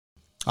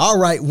All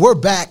right, we're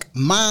back.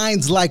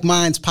 Minds Like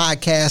Minds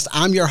podcast.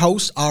 I'm your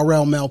host,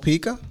 R.L.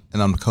 Melpica.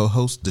 And I'm the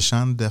co-host,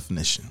 Deshaun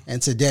Definition.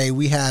 And today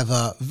we have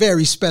a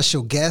very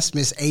special guest,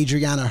 Miss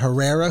Adriana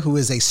Herrera, who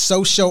is a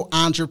social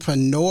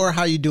entrepreneur.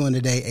 How are you doing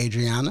today,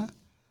 Adriana?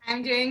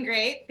 I'm doing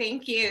great.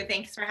 Thank you.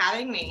 Thanks for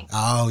having me.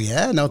 Oh,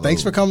 yeah. No,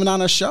 thanks for coming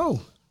on our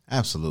show.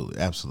 Absolutely.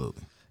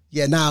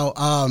 Yeah,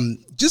 now,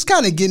 just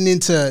kind of getting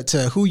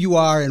into who you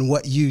are and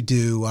what you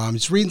do.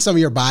 Just reading some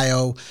of your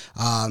bio.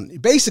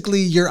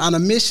 Basically, you're on a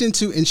mission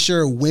to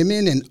ensure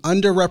women and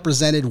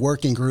underrepresented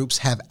working groups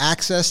have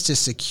access to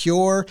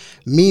secure,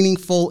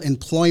 meaningful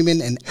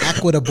employment and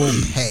equitable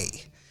pay.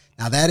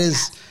 Now,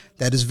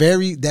 that's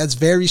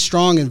very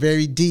strong and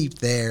very deep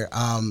there.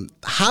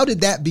 How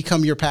did that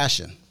become your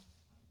passion?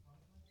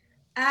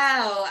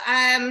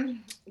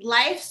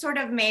 Life sort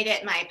of made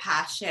it my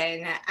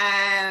passion.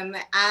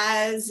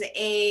 As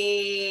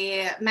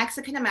a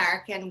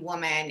Mexican-American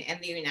woman in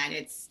the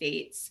United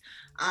States,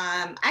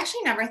 I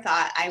actually never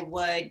thought I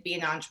would be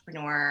an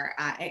entrepreneur.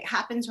 It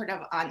happened sort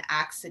of on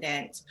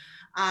accident.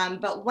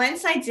 But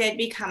once I did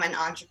become an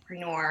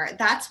entrepreneur,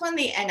 that's when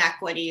the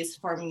inequities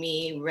for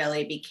me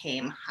really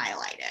became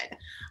highlighted.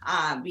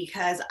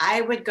 Because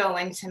I would go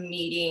into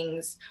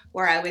meetings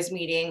where I was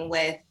meeting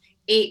with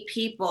 8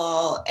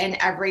 people, and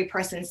every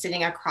person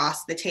sitting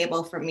across the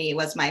table from me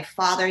was my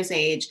father's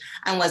age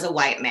and was a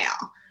white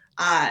male.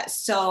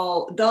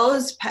 So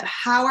those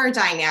power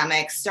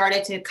dynamics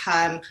started to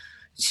come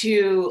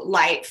to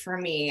light for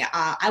me.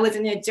 I was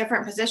in a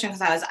different position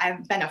because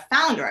I've been a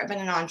founder, I've been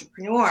an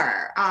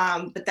entrepreneur,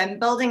 but then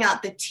building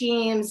out the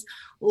teams.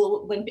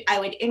 When I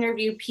would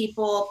interview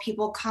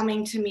people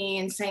coming to me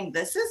and saying,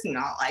 "This is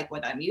not like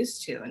what I'm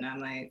used to," and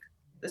I'm like,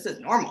 this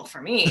is normal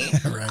for me.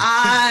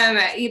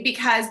 Right.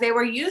 Because they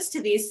were used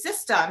to these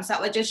systems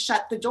that would just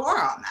shut the door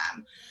on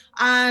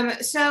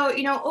them. So,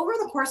 over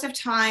the course of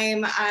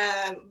time,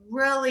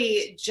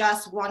 really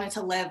just wanted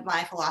to live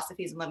my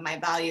philosophies and live my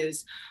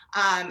values.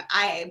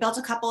 I built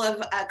a couple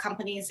of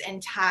companies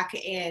in tech,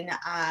 in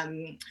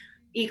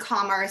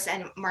e-commerce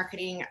and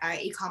marketing,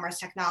 e-commerce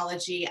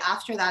technology.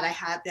 After that, I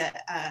had the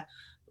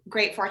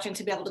great fortune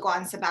to be able to go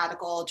on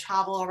sabbatical,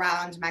 travel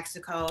around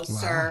Mexico, wow,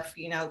 surf,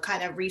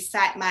 kind of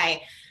reset my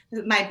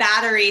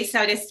battery,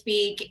 so to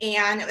speak.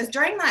 And it was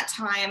during that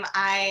time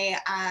I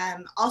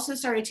also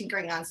started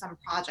tinkering on some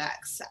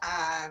projects,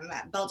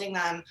 building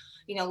them,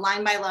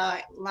 line by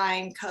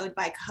line, code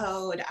by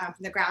code, from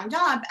the ground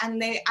up.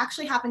 And they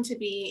actually happened to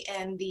be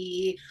in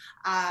the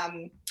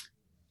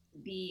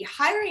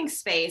hiring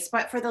space,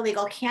 but for the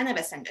legal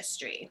cannabis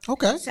industry.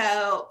 Okay.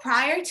 So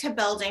prior to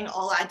building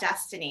Ola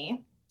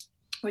Destiny,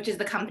 which is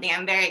the company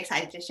I'm very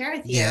excited to share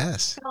with you.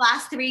 Yes. For the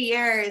last 3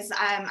 years,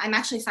 I'm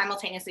actually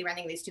simultaneously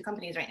running these 2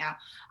 companies right now.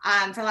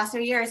 For the last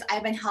 3 years,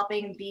 I've been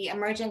helping the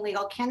emerging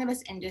legal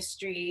cannabis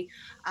industry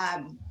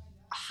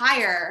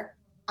hire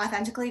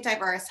authentically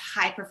diverse,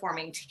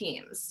 high-performing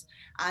teams.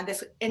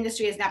 This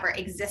industry has never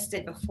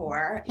existed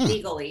before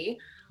legally.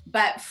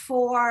 But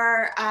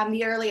for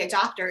the early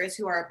adopters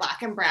who are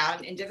Black and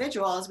brown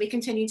individuals, we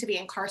continue to be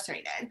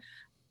incarcerated,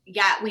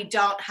 yet we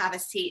don't have a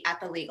seat at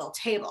the legal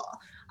table.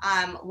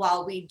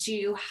 While we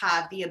do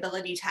have the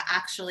ability to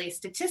actually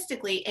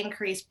statistically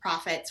increase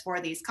profits for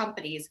these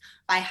companies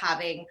by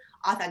having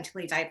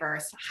authentically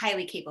diverse,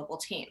 highly capable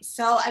teams.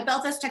 So I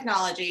built this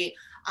technology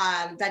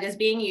that is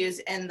being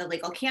used in the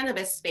legal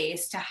cannabis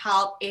space to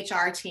help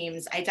HR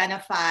teams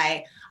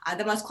identify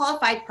the most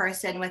qualified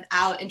person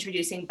without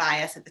introducing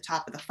bias at the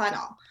top of the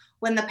funnel.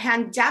 When the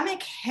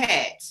pandemic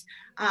hit,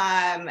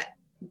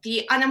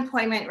 the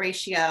unemployment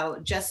ratio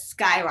just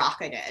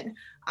skyrocketed,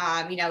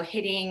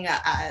 hitting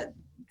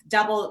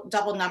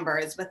double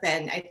numbers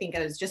within, I think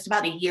it was just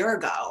about a year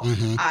ago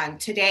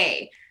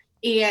today.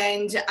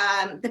 And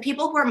the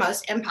people who were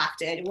most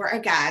impacted were,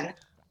 again,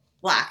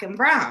 Black and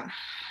brown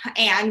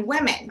and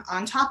women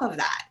on top of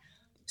that.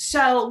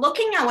 So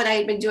looking at what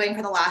I've been doing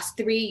for the last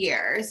 3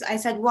 years, I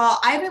said, well,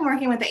 I've been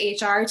working with the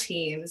HR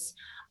teams.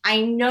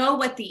 I know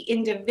what the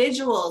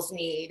individuals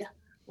need.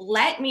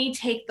 Let me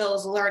take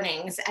those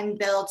learnings and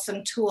build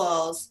some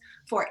tools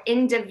for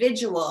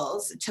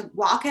individuals to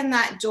walk in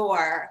that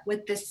door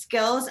with the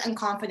skills and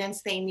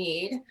confidence they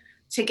need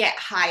to get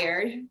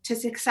hired, to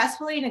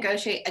successfully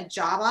negotiate a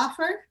job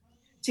offer,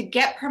 to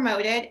get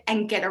promoted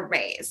and get a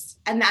raise.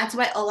 And that's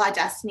what Ola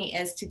Destiny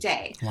is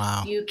today.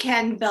 Wow. You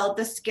can build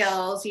the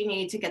skills you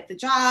need to get the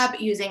job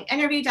using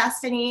Interview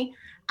Destiny,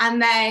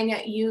 and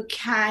then you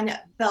can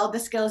build the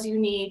skills you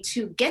need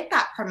to get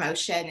that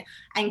promotion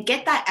and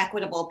get that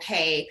equitable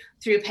pay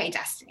through Pay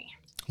Destiny.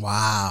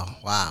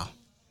 Wow.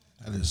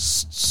 That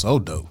is so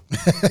dope.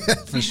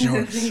 For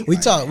sure. We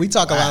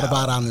talk a lot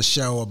about on the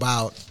show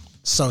about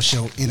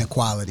social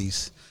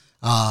inequalities.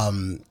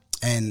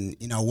 And,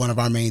 one of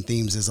our main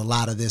themes is a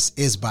lot of this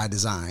is by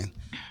design.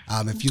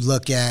 If you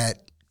look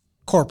at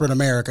corporate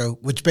America,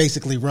 which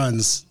basically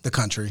runs the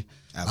country,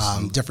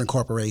 different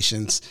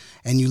corporations,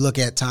 and you look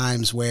at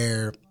times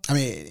where,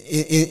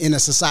 in a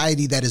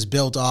society that is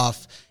built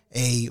off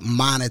a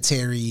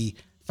monetary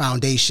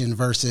foundation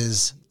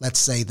versus, let's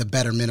say, the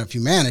betterment of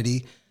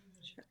humanity,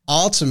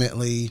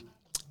 ultimately,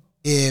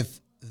 if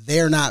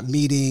they're not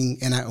meeting,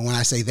 and when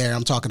I say there,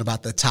 I'm talking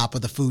about the top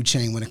of the food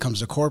chain when it comes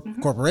to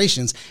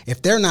corporations.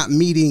 If they're not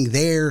meeting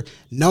their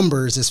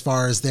numbers as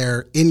far as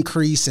their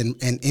increase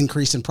and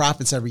increase in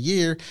profits every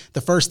year,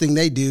 the first thing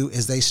they do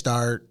is they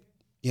start,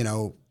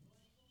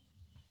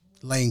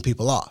 laying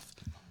people off.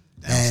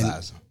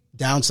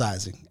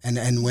 Downsizing.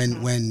 And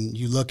when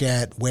you look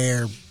at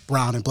where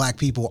brown and black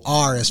people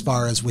are as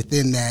far as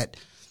within that,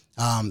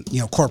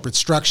 corporate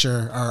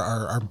structure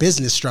or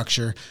business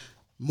structure,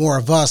 more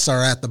of us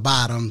are at the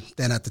bottom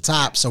than at the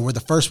top. So we're the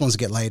first ones to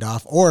get laid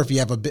off. Or if you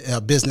have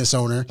a business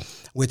owner,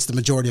 which the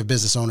majority of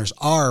business owners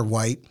are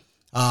white,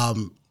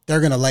 they're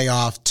going to lay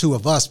off two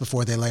of us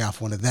before they lay off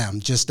one of them.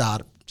 Just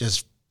the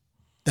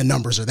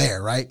numbers are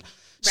there, right?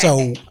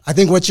 So I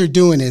think what you're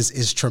doing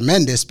is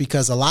tremendous,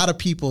 because a lot of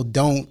people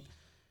don't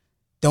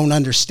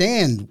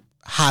understand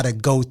how to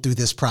go through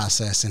this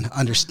process and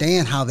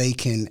understand how they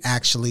can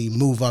actually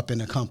move up in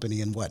a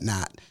company and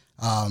whatnot.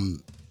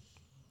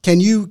 Can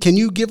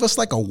you give us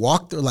like a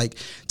walkthrough? Like,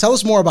 tell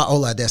us more about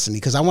Hola Destiny,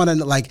 because I want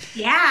to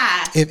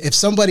if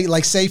somebody,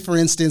 like, say for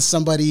instance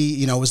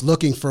somebody is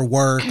looking for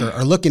work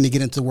or looking to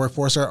get into the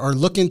workforce or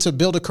looking to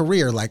build a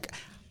career, like,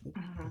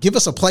 give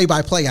us a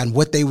play-by-play on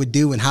what they would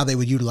do and how they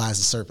would utilize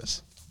the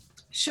service.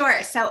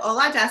 Sure. So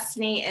Hola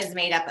Destiny is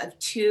made up of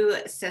two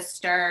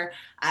sister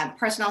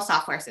personal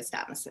software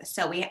systems.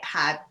 So we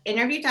have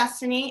Interview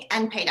Destiny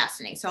and Pay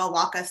Destiny. So I'll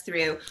walk us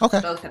through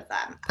both of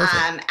them.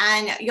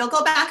 And you'll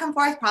go back and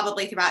forth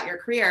probably throughout your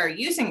career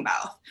using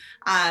both,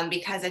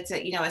 because it's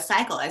a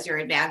cycle. As you're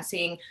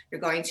advancing,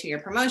 you're going to your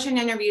promotion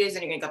interviews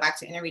and you're going to go back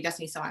to Interview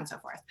Destiny, so on and so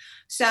forth.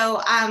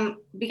 So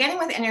beginning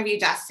with Interview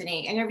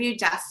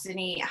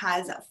Destiny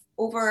has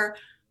over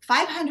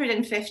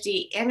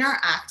 550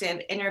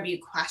 interactive interview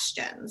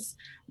questions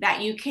that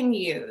you can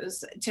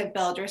use to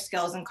build your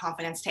skills and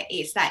confidence to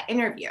ace that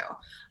interview.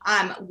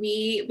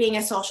 We, being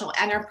a social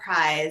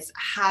enterprise,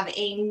 have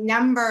a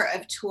number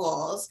of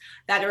tools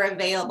that are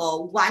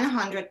available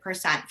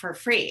 100% for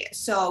free.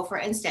 So for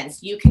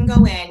instance, you can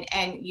go in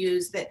and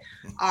use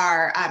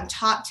our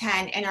top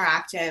 10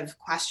 interactive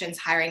questions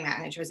hiring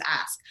managers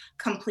ask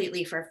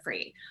completely for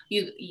free.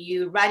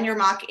 You run your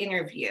mock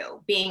interview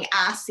being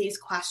asked these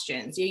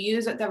questions. You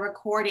use the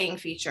recording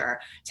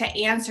feature to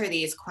answer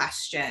these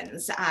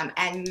questions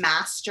and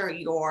master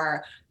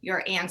your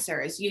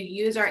answers. You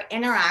use our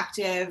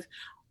interactive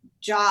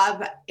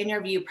job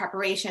interview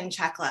preparation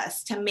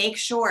checklist to make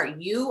sure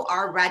you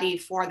are ready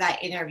for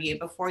that interview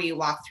before you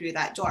walk through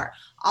that door.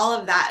 All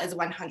of that is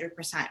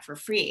 100% for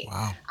free.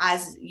 Wow.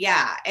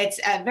 It's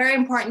very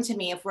important to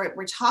me if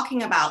we're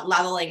talking about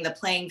leveling the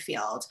playing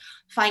field.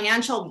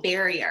 Financial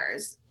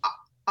barriers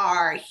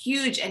are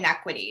huge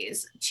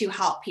inequities to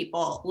help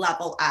people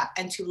level up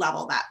and to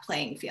level that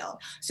playing field.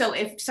 So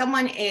if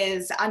someone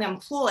is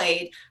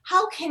unemployed,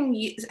 how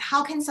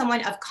can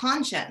someone of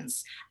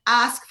conscience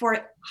ask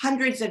for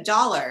hundreds of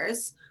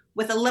dollars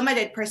with a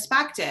limited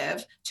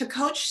perspective to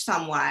coach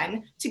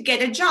someone to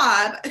get a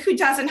job who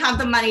doesn't have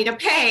the money to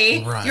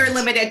pay your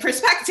limited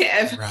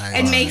perspective?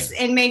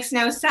 It makes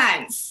no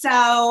sense.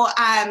 So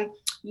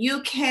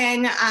you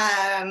can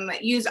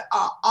use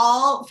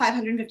all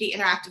 550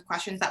 interactive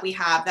questions that we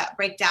have that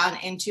break down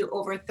into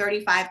over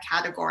 35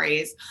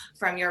 categories,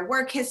 from your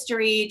work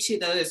history to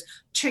those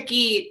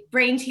tricky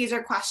brain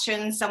teaser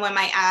questions someone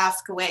might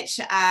ask, which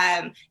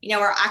are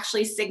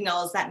actually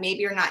signals that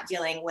maybe you're not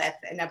dealing with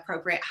an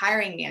appropriate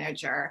hiring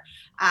manager.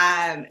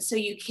 So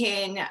you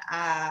can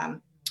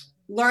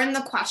learn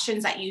the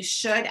questions that you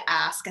should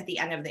ask at the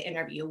end of the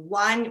interview.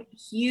 One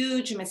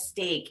huge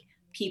mistake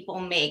people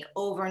make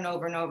over and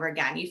over and over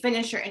again: you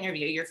finish your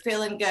interview, you're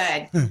feeling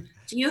good.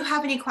 Do you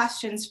have any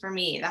questions for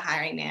me? The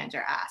hiring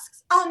manager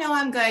asks. Oh, no,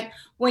 I'm good.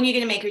 When are you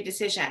going to make your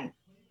decision?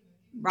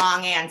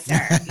 Wrong answer.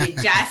 You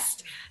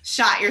just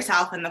shot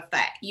yourself in the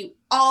foot. You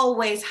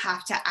always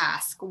have to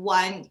ask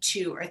 1,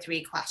 2, or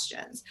 3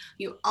 questions.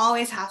 You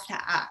always have to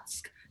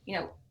ask,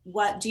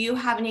 what do you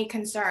have any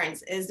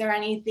concerns? Is there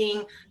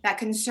anything that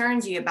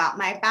concerns you about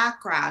my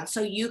background?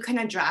 So you can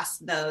address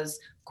those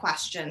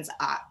questions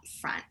up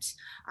front.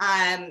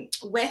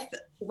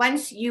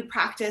 Once you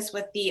practice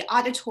with the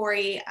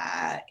auditory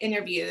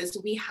interviews,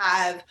 we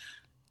have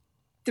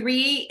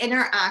 3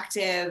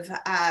 interactive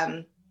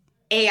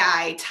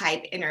AI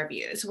type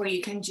interviews where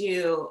you can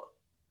do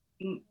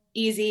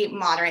easy,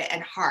 moderate,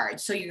 and hard.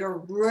 So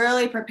you're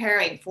really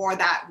preparing for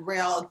that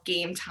real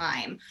game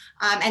time.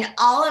 And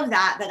all of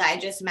that I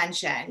just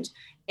mentioned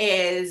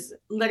is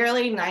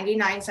literally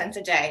 99 cents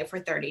a day for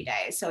 30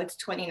 days. So it's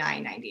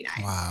 $29.99.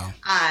 Wow.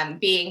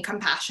 Being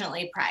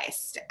compassionately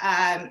priced.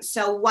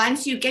 So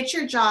once you get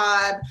your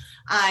job,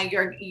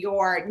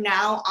 you're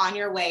now on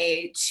your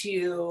way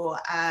to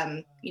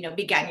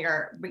begin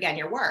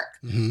your work.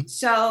 Mm-hmm.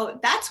 So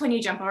that's when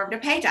you jump over to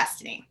Pay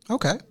Destiny.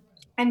 Okay.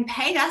 And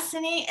Pay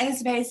Destiny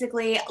is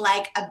basically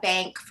like a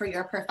bank for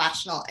your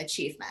professional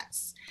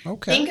achievements.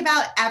 Okay. Think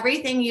about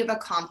everything you've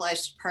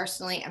accomplished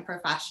personally and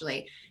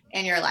professionally.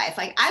 in your life.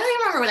 Like, I don't even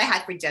remember what I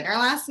had for dinner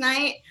last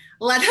night,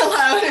 let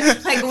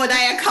alone like what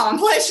I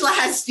accomplished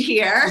last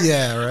year.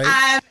 Yeah,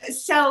 right.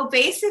 So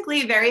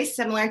basically very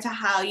similar to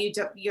how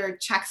your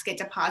checks get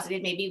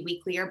deposited, maybe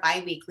weekly or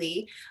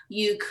bi-weekly.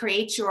 You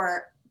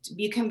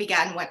can begin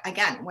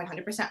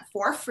 100%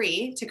 for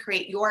free to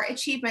create your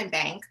achievement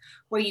bank,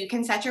 where you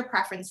can set your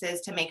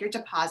preferences to make your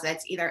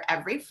deposits either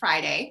every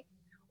Friday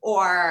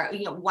or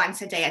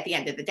once a day at the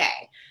end of the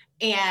day.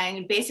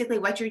 And basically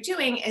what you're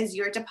doing is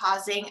you're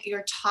depositing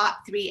your top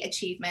 3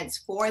 achievements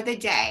for the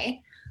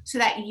day so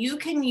that you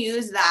can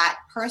use that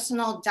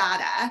personal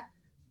data.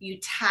 You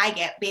tag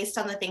it based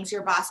on the things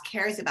your boss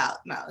cares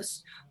about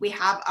most. We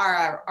have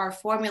our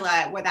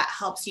formula where that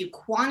helps you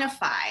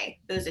quantify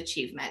those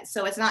achievements.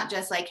 So it's not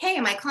just like, hey,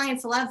 my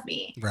clients love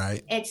me.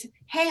 Right. It's,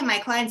 hey, my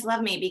clients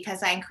love me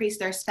because I increased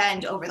their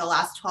spend over the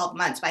last 12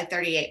 months by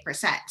 38%.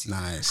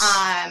 Nice.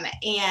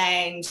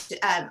 And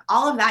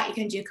all of that you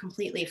can do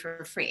completely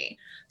for free.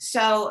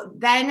 So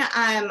then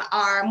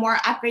our more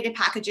upgraded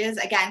packages,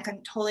 again,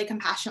 totally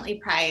compassionately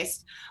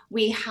priced.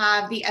 We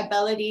have the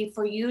ability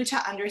for you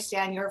to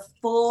understand your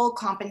full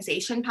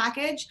compensation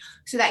package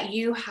so that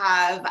you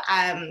have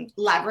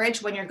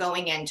leverage when you're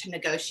going in to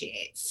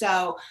negotiate.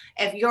 So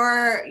if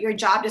your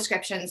job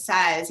description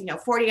says,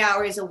 40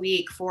 hours a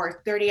week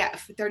for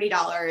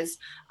 $30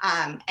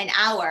 an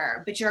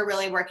hour, but you're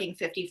really working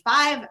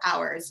 55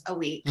 hours a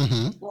week,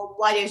 well,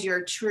 what is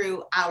your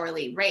true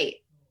hourly rate?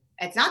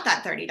 It's not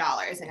that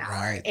 $30 an hour.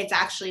 Right. It's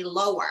actually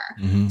lower.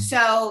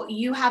 So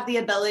you have the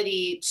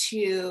ability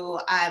to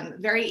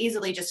very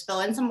easily just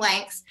fill in some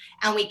blanks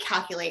and we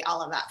calculate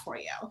all of that for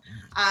you.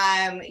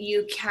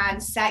 You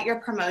can set your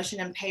promotion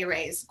and pay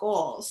raise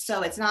goals.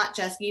 So it's not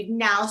just you've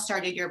now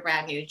started your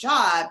brand new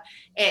job.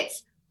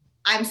 It's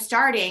I'm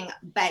starting,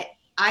 but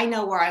I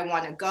know where I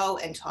want to go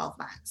in 12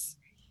 months.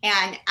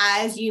 And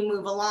as you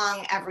move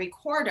along every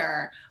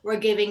quarter, we're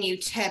giving you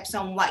tips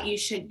on what you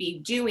should be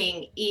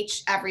doing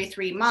every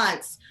 3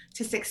 months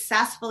to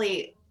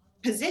successfully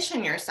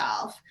position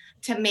yourself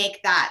to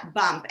make that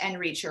bump and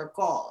reach your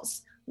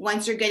goals.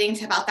 Once you're getting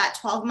to about that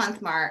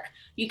 12-month mark,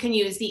 you can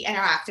use the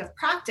interactive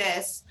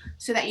practice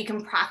so that you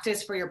can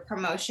practice for your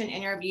promotion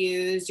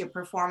interviews, your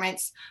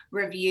performance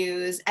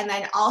reviews, and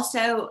then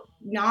also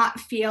not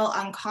feel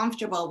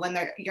uncomfortable when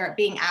you're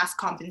being asked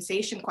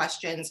compensation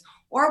questions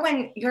or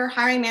when your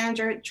hiring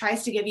manager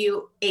tries to give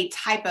you a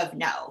type of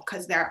no,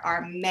 because there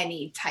are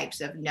many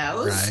types of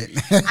no's.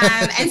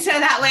 Right. And so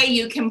that way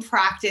you can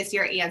practice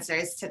your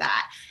answers to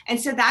that.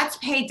 And so that's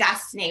Pay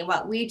Destiny.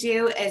 What we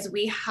do is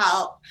we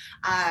help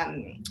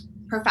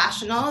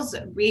professionals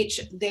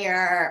reach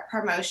their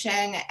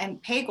promotion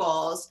and pay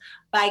goals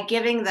by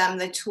giving them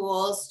the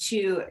tools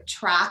to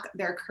track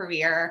their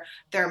career,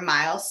 their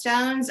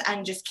milestones,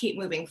 and just keep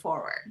moving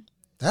forward.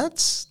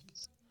 That's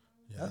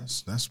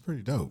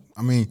pretty dope.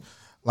 I mean,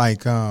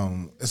 like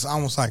it's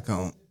almost like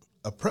a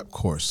prep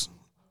course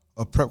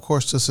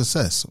to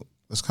success.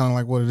 That's kind of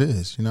like what it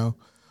is,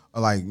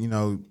 like,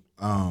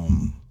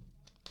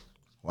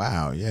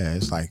 wow. Yeah.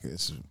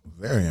 It's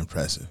very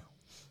impressive.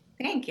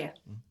 Thank you.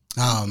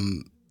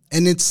 And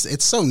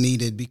it's so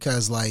needed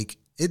because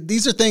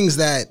these are things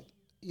that,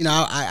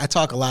 I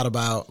talk a lot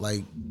about,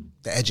 like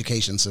the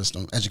educational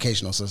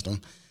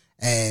system,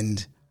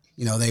 and,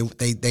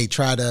 they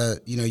try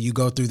to, you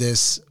go through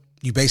this,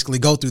 you basically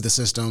go through the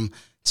system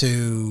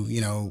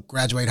to,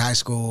 graduate high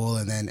school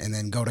and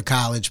then go to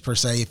college per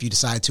se, if you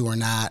decide to or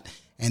not,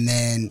 and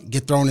then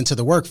get thrown into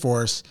the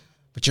workforce,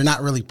 but you're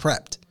not really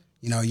prepped.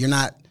 You're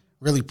not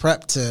really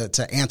prepped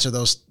to answer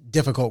those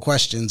difficult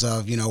questions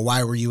of,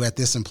 why were you at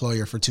this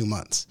employer for 2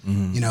 months?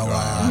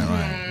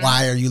 Right.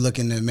 Why are you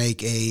looking to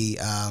make a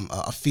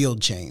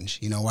field change?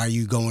 Why are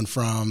you going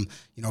from,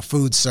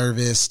 food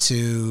service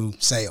to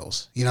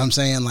sales? You know what I'm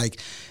saying? Like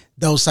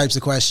those types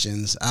of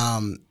questions.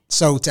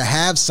 So to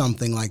have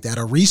something like that,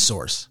 a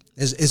resource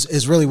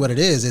is really what it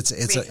is. It's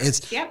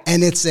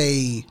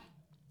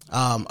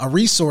a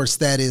resource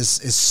that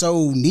is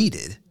so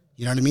needed.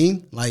 You know what I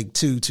mean? Like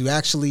to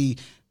actually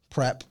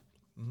prep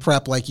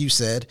like you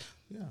said.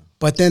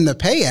 But then the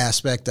pay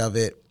aspect of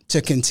it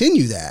to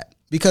continue that,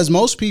 because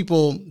most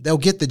people, they'll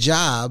get the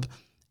job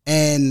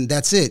and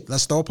that's it.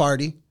 Let's throw a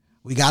party.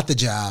 We got the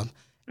job.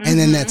 And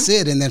then that's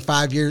it. And then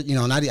 5 years,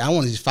 I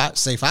want to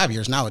say 5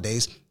 years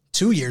nowadays,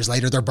 2 years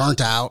later, they're burnt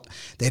out.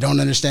 They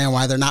don't understand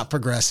why they're not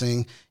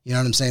progressing. You know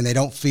what I'm saying? They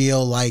don't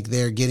feel like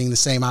they're getting the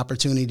same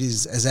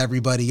opportunities as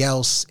everybody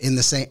else in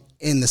the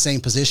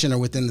same position or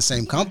within the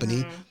same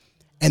company.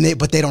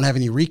 But they don't have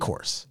any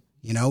recourse,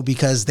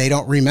 because they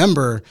don't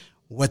remember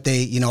what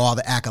they, all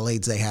the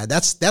accolades they had.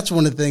 That's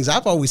one of the things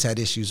I've always had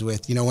issues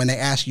with, when they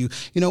ask you,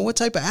 what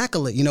type of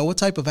accolade, what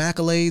type of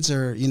accolades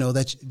or,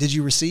 that did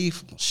you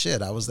receive? Well,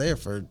 shit, I was there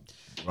for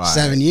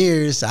 7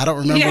 years. I don't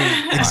remember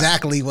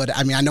exactly what,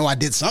 I know I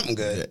did something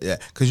good. Yeah.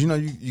 Cause you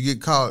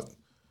get caught,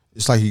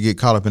 it's like you get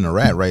caught up in a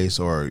rat race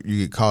or you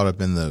get caught up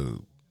in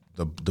the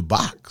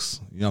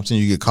box, you know what I'm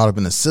saying? You get caught up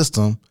in the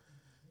system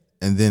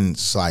and then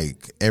it's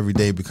like every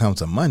day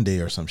becomes a Monday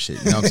or some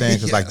shit, you know what I'm saying?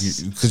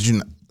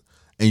 Cause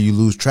and you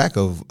lose track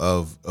of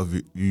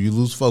you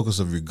lose focus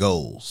of your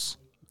goals.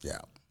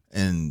 Yeah.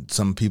 And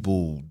some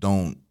people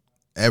don't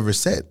ever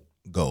set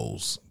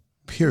goals,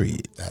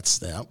 period. That's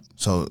that.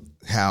 So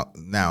how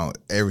now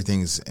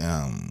everything's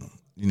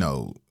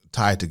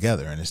tied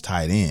together and it's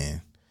tied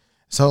in.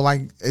 So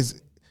like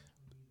it's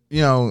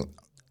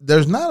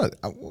there's not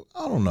I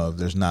don't know if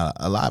there's not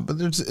a lot, but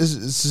it's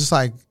just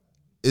like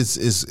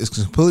it's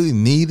completely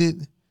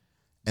needed,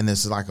 and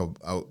it's like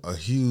a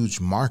huge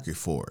market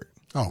for it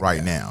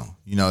right now.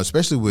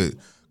 Especially with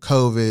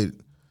COVID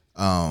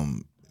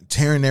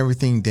tearing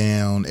everything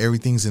down.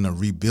 Everything's in a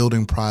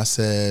rebuilding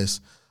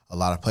process. A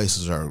lot of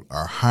places are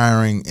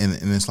hiring, and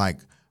it's like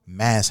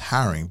mass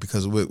hiring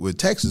because with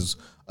Texas,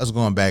 us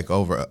going back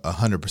over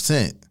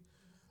 100%,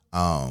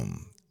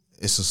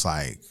 it's just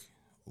like,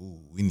 ooh,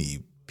 we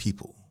need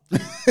people. We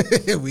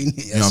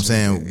need, you know what I'm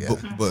saying? Yeah.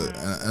 But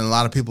and a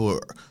lot of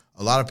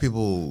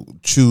people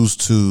choose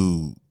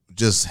to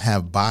just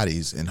have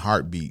bodies and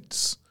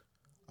heartbeats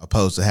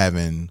opposed to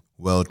having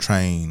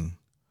well-trained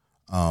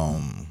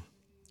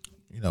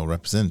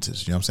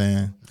representatives, you know what I'm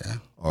saying? Yeah.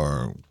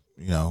 Or,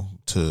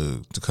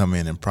 to come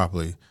in and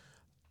properly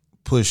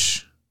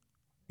push,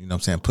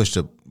 push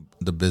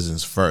the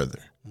business further.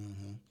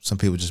 Mm-hmm. Some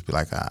people just be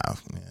like,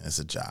 man, it's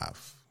a job.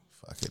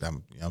 Fuck it.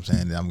 I'm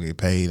going to get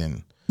paid,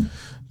 and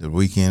the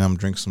weekend I'm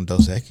drinking some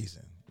Dos Equis.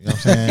 You know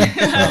what I'm saying?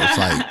 So it's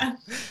like,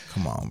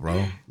 come on,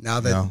 bro. Now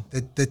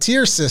the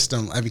tier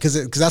system,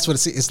 because that's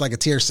what it's like, a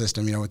tier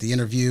system, with the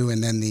interview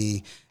and then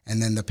the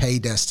pay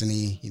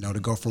destiny, to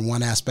go from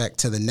one aspect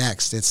to the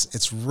next.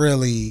 It's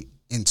really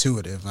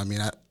intuitive. I mean,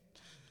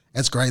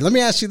 that's great. Let me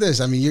ask you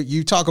this. I mean,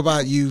 you talk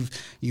about you've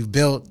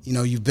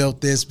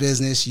built this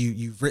business,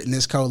 you've written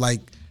this code,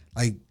 like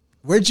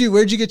where'd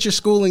you get your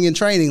schooling and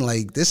training?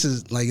 Like, this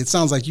is like, it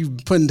sounds like you've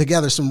putting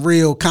together some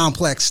real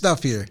complex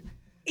stuff here.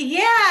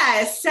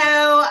 Yeah. So,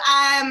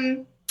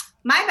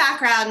 my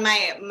background,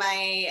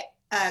 my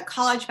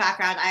college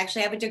background, I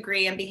actually have a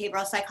degree in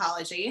behavioral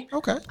psychology.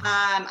 Okay.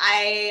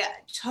 I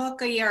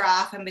took a year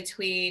off in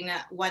between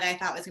what I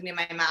thought was going to be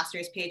my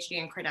master's,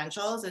 PhD, and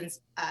credentials, and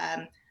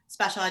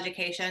special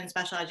education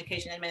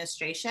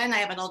administration. I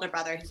have an older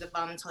brother who's a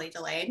bum until he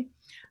delayed.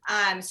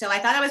 So I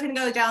thought I was going to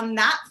go down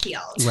that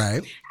field.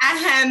 Right.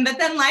 But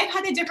then life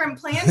had a different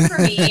plan for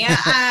me,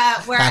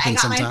 where I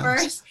got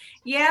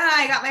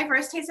my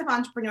first taste of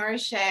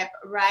entrepreneurship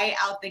right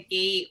out the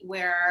gate,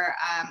 where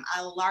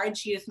a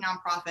large youth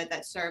nonprofit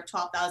that served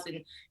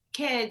 12,000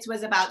 kids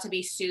was about to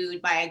be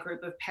sued by a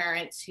group of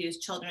parents whose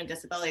children with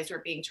disabilities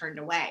were being turned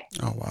away.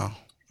 Oh, wow.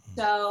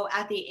 So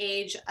at the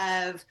age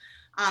of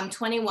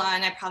 21,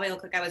 I probably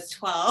look like I was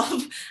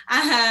 12.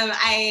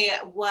 I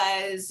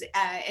was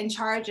in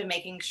charge of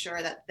making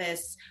sure that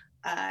this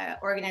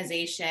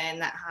organization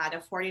that had a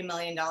 $40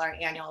 million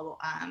annual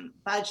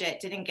budget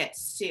didn't get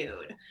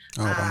sued.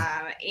 Oh,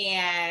 wow.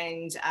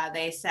 And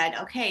they said,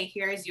 okay,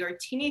 here's your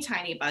teeny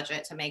tiny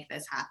budget to make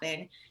this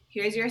happen.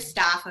 Here's your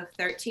staff of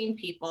 13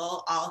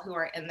 people, all who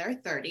are in their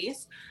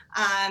 30s,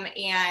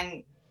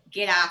 and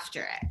get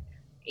after it.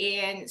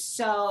 And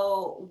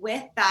so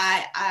with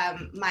that,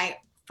 my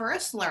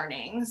first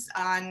learnings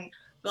on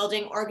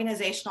building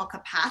organizational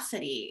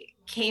capacity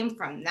came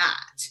from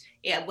that.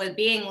 It was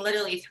being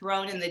literally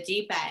thrown in the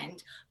deep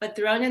end, but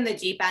thrown in the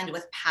deep end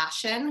with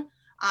passion.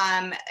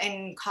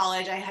 In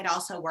college, I had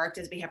also worked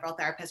as a behavioral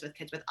therapist with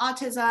kids with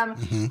autism.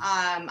 Mm-hmm.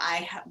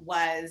 I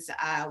was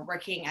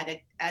working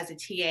as a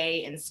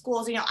TA in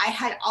schools. I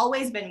had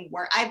always been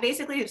I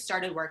basically have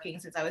started working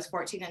since I was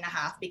 14 and a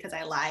half because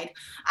I lied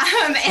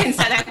and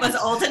said I was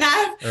old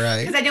enough.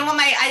 Right. Because I didn't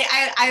want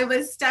I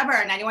was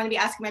stubborn. I didn't want to be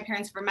asking my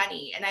parents for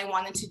money, and I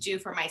wanted to do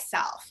for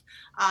myself.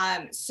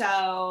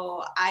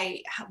 So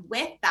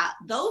with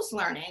those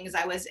learnings,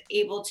 I was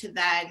able to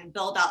then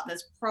build out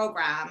this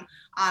program,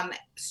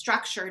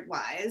 structured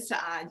wise,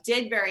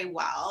 did very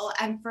well.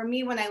 And for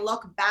me, when I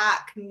look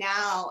back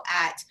now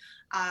at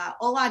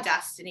Ola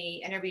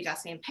Destiny, Interview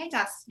Destiny, and Pay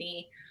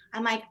Destiny,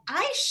 I'm like,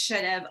 I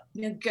should have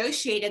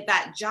negotiated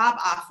that job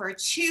offer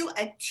to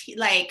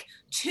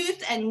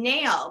tooth and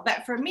nail.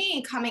 But for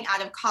me, coming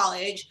out of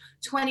college,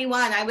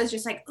 21, I was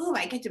just like, oh,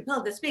 I get to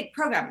build this big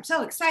program. I'm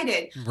so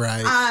excited.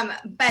 Right.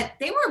 But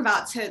they were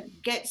about to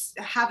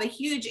have a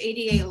huge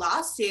ADA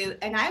lawsuit,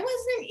 and I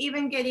wasn't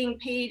even getting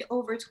paid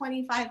over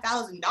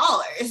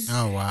 $25,000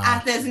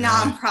 at this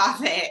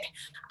nonprofit.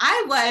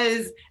 I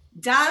was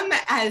dumb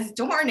as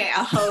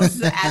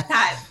doornails at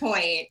that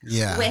point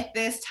with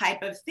this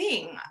type of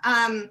thing.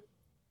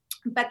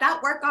 But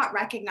that work got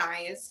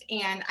recognized,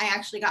 and I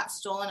actually got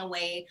stolen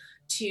away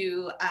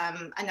to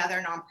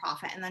another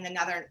nonprofit, and then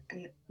another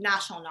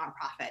national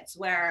nonprofits,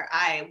 where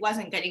I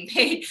wasn't getting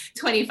paid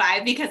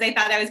 25 because I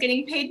thought I was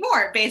getting paid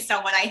more based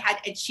on what I had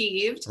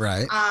achieved,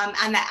 right?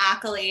 And the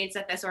accolades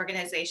that this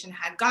organization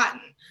had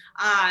gotten,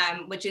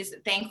 which is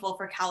thankful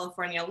for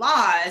California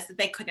laws that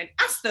they couldn't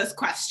ask those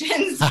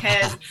questions,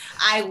 because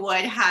I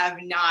would have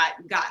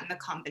not gotten the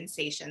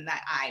compensation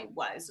that I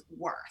was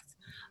worth.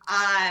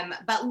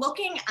 But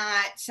looking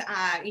at,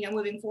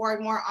 moving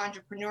forward more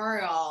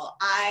entrepreneurial,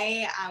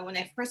 when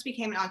I first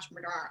became an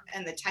entrepreneur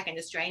in the tech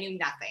industry, I knew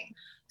nothing.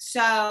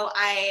 So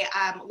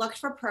I looked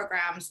for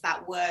programs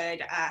that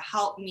would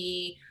help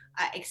me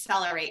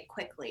accelerate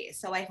quickly.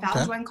 So I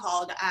found one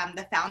called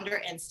the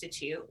Founder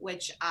Institute,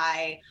 which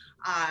I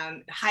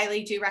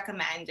highly do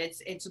recommend.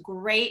 It's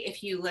great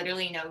if you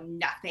literally know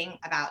nothing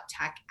about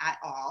tech at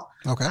all.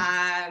 Okay.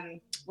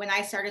 When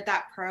I started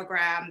that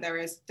program, there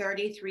was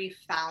 33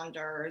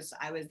 founders.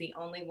 I was the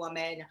only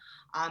woman,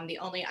 the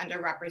only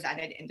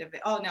underrepresented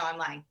individual. Oh no, I'm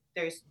lying.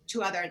 There's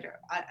 2 other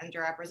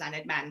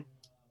underrepresented men.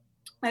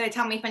 By the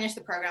time we finished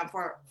the program,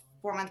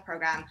 4-month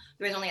program,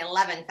 there was only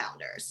 11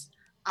 founders.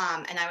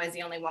 And I was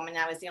the only woman.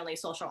 I was the only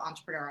social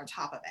entrepreneur on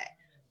top of it.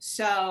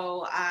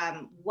 So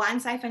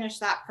once I finished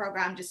that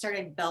program, just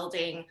started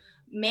building,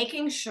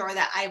 making sure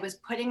that I was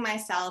putting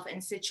myself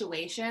in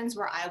situations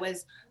where I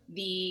was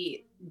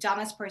the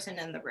dumbest person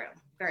in the room,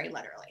 very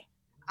literally.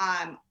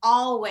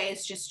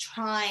 Always just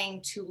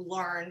trying to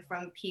learn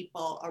from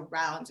people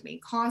around me,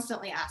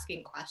 constantly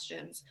asking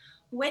questions,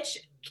 which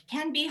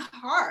can be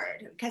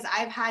hard because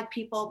I've had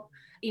people,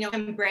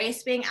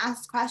 embrace being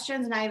asked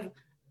questions, and I've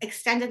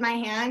extended my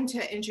hand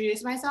to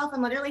introduce myself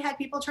and literally had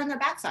people turn their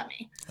backs on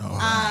me.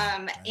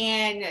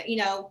 And,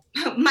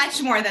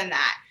 much more than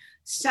that.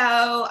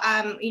 So,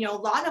 a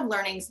lot of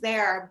learnings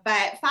there,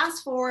 but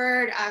fast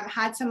forward,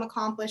 had some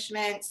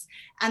accomplishments,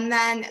 and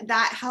then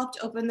that helped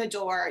open the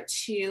door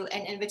to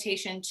an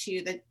invitation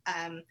to the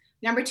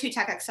 #2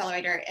 tech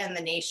accelerator in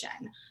the nation.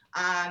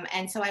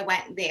 And so I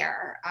went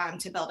there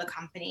to build a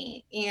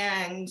company.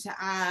 And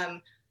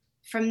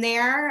from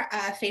there,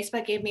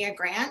 Facebook gave me a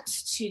grant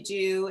to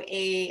do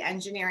a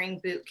engineering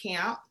boot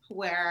camp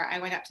where I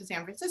went up to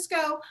San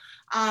Francisco,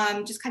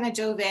 just kind of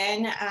dove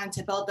in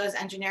to build those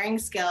engineering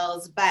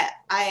skills. But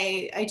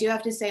I do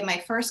have to say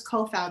my first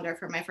co-founder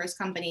for my first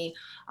company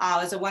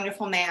was a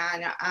wonderful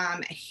man,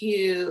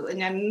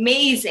 an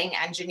amazing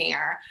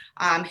engineer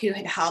who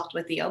had helped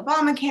with the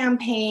Obama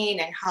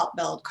campaign and helped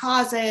build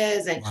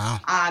causes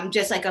and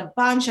just like a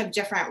bunch of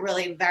different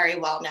really very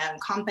well-known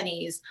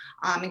companies,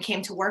 and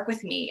came to work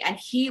with me. And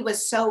he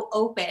was so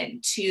open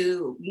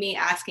to me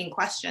asking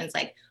questions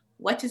like,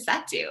 what does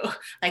that do?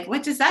 Like,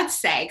 what does that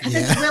say? Because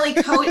it's really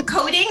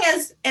coding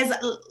is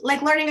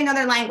like learning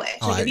another language.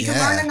 Like if you can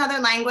learn another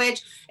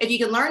language, if you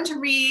can learn to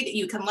read,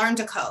 you can learn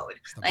to code.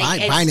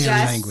 Like binary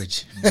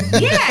language.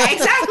 Yeah,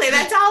 exactly.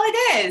 That's all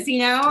it is,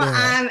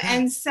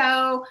 And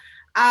so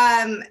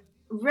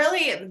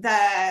really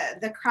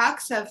the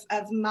crux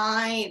of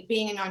my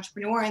being an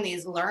entrepreneur and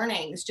these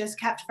learnings just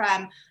kept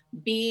from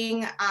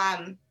being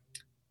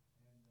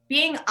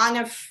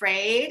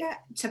unafraid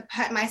to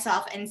put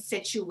myself in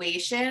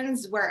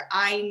situations where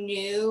I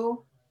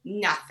knew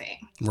nothing.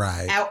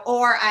 Right.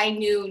 Or I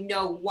knew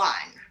no one.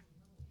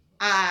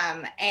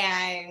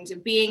 And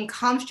being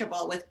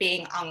comfortable with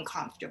being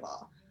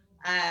uncomfortable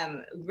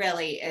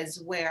really is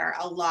where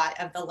a lot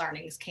of the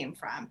learnings came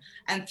from.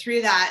 And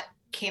through that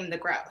came the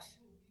growth.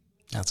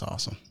 That's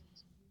awesome.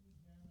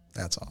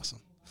 That's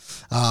awesome.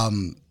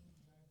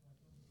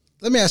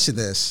 Let me ask you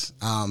this.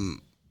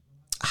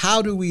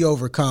 How do we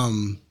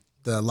overcome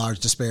the large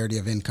disparity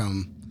of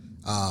income,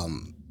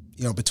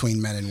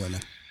 between men and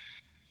women?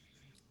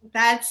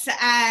 That's,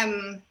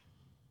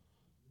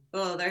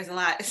 there's a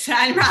lot to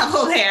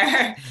unravel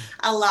there,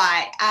 a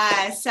lot.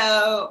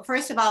 So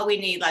first of all, we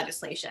need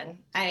legislation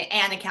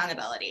and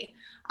accountability.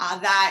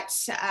 That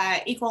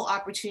equal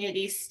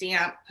opportunity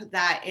stamp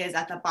that is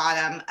at the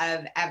bottom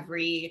of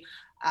every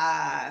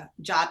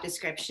job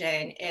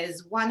description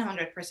is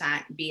 100%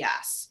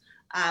 BS.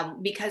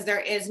 Because there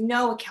is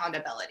no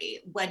accountability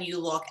when you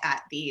look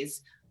at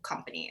these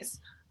companies.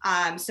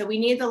 So we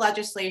need the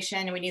legislation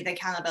and we need the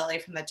accountability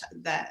from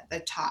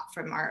the top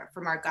from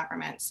our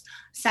governments.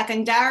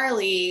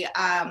 Secondarily,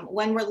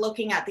 when we're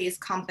looking at these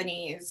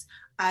companies,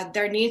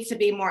 there needs to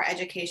be more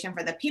education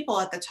for the people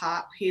at the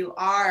top who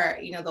are,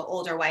 the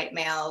older white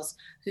males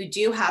who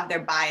do have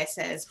their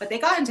biases, but they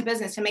got into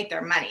business to make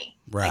their money.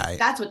 Right. Like,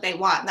 that's what they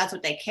want. That's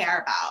what they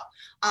care about.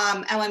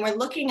 And when we're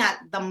looking at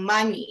the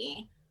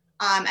money,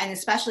 and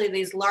especially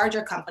these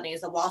larger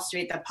companies, the Wall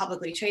Street, the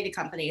publicly traded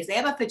companies, they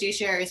have a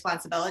fiduciary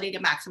responsibility to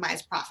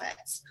maximize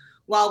profits.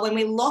 Well, when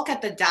we look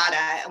at the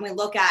data and we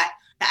look at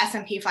the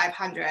S&P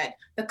 500,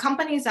 the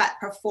companies that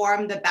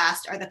perform the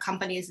best are the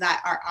companies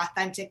that are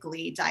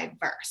authentically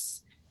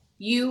diverse.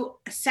 You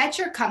set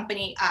your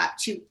company up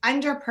to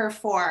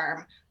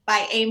underperform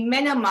by a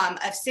minimum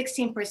of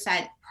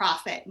 16%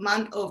 profit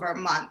month over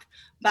month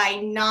by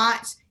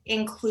not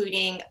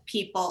including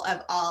people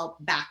of all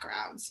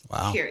backgrounds,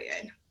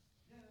 period.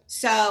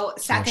 So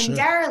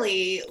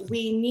secondarily,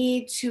 we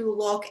need to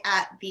look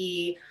at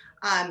the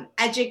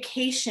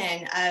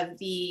education of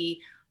the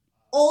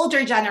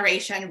older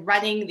generation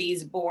running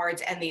these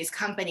boards and these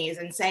companies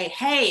and say,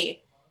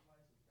 hey,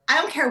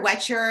 I don't care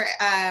what your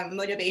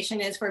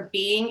motivation is for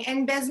being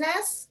in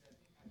business.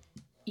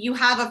 You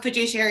have a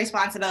fiduciary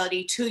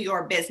responsibility to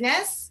your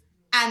business.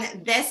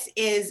 And this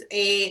is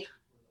a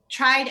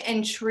tried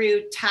and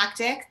true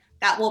tactic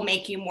that will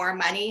make you more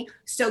money.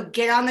 So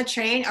get on the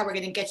train or we're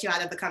going to get you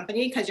out of the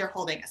company because you're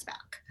holding us back.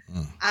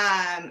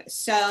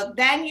 So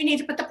then you need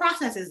to put the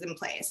processes in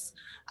place,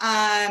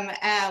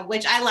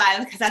 which I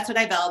love because that's what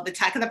I build, the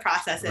tech and the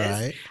processes,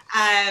 right.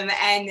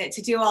 And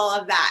to do all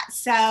of that.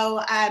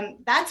 So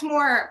that's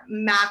more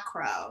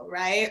macro,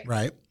 right?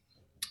 Right.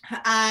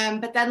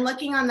 But then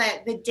looking on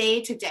the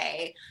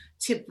day-to-day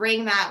to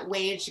bring that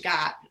wage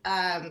gap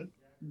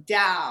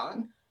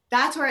down,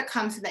 that's where it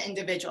comes to the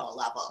individual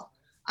level.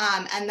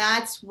 And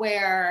that's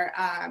where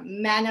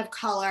men of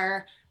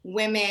color,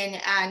 women,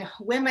 and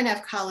women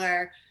of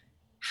color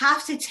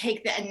have to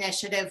take the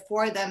initiative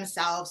for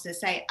themselves to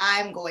say,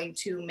 I'm going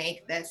to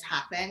make this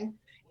happen,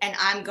 and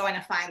I'm going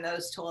to find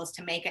those tools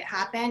to make it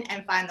happen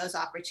and find those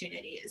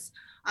opportunities.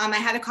 I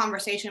had a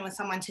conversation with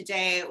someone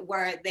today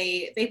where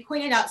they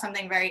pointed out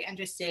something very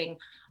interesting,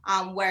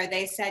 where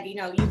they said,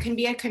 you can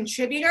be a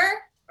contributor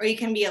or you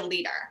can be a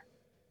leader,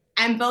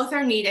 and both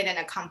are needed in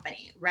a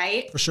company,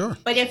 right? For sure.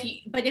 But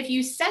if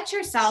you set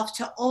yourself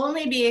to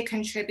only be a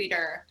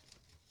contributor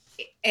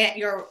at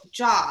your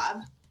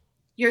job,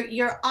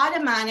 you're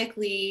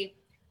automatically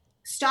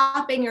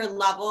stopping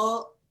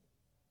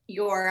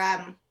your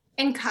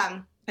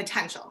income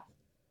potential,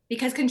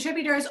 because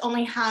contributors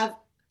only have,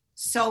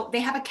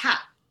 they have a cap,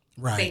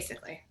 right,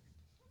 basically.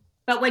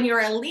 But when you're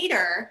a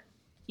leader,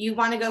 you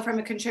want to go from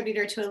a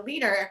contributor to a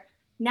leader.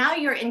 Now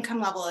your income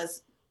level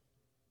is,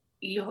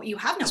 you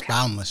have no cap. It's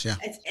boundless, yeah.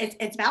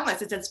 It's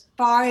boundless. It's as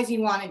far as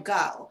you want to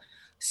go.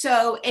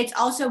 So it's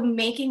also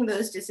making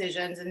those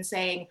decisions and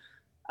saying,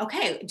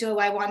 okay, do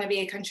I want to be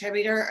a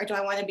contributor or do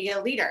I want to be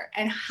a leader?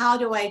 And how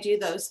do I do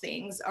those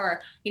things?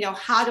 Or,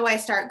 how do I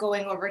start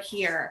going over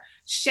here,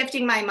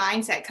 shifting my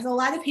mindset? Because a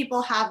lot of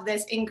people have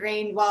this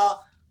ingrained,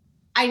 well,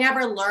 I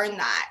never learned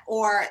that,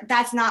 or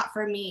that's not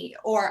for me,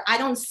 or I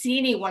don't see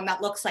anyone that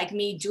looks like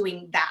me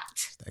doing that.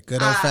 That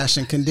good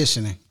old-fashioned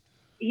conditioning.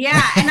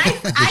 Yeah, and I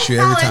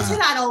fell into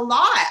that a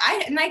lot.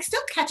 I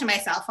still catch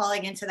myself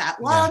falling into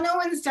that. Well, no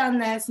one's done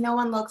this. No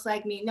one looks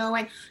like me. No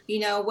one,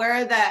 where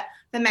are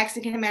the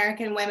Mexican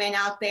American women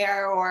out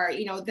there, or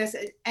this,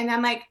 and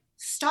I'm like,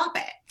 stop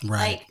it.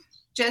 Right. Like,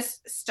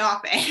 just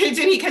stop it,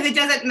 because it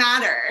doesn't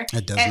matter.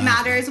 It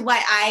matters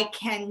what I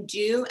can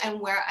do and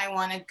where I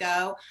want to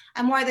go.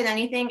 And more than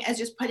anything is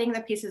just putting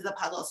the pieces of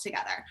puzzles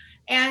together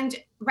and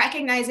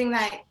recognizing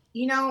that,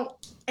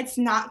 it's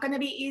not going to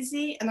be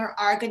easy, and there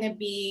are going to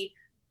be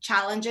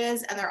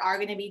challenges, and there are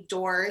going to be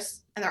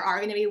doors, and there are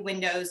going to be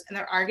windows, and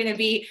there are going to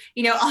be,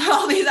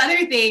 all these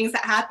other things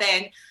that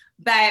happen.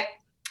 But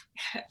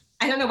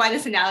I don't know why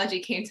this analogy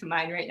came to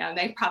mind right now, and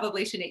I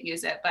probably shouldn't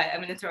use it, but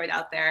I'm going to throw it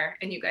out there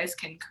and you guys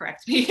can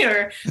correct me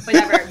or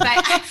whatever. But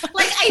I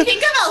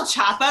think of El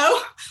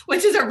Chapo,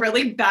 which is a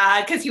really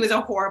bad, because he was a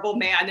horrible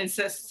man, and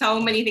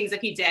so many things that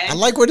he did. I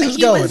like where this is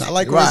going.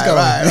 Right.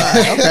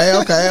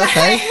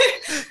 Okay.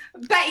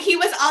 But he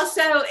was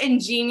also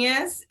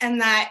ingenious in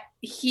that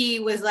he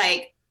was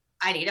like,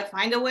 I need to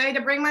find a way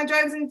to bring my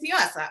drugs into the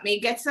US. Let me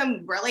get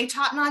some really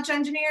top-notch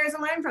engineers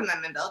and learn from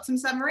them and build some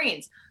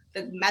submarines.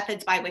 The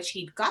methods by which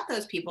he got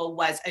those people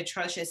was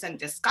atrocious and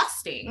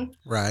disgusting.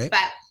 Right.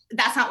 But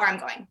that's not where I'm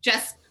going.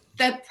 Just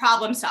the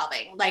problem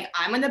solving. Like,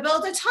 I'm going to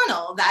build a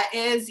tunnel that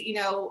is,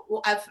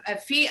 a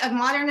feat of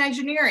modern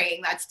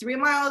engineering that's 3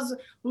 miles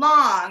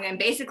long, and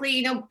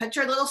basically, put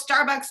your little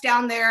Starbucks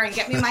down there and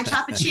get me my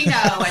cappuccino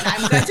and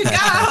I'm good to go,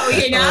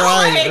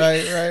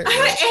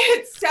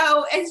 Right.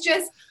 So it's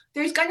just,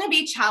 there's going to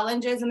be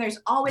challenges, and there's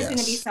always going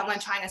to be someone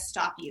trying to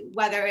stop you,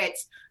 whether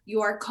it's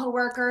your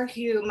coworker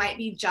who might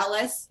be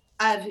jealous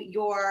of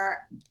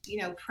your,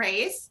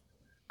 praise,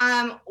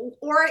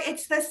 or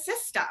it's the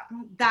system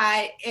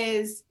that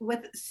is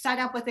set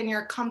up within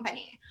your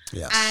company.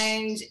 Yes.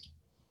 And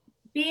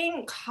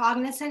being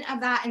cognizant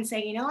of that and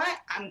saying, you know what,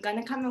 I'm going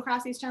to come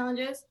across these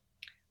challenges,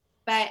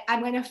 but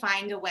I'm going to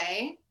find a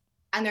way.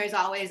 And there's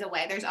always a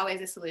way. There's always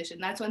a solution.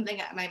 That's one thing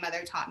that my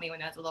mother taught me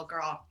when I was a little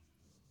girl.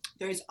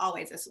 There's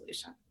always a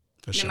solution,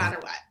 no matter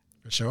what.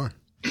 For sure.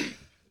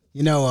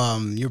 You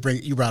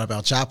brought up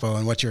El Chapo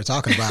and what you were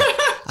talking about.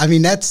 I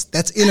mean,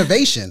 that's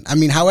innovation. I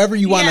mean, however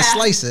you want to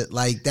slice it,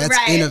 like, that's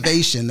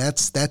innovation.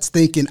 That's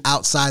thinking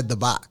outside the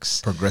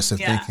box. Progressive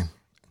thinking.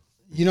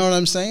 You know what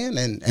I'm saying?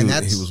 And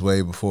he was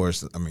way before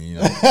us. I mean,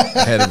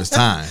 ahead of his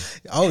time.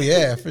 Oh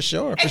yeah, for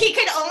sure. If he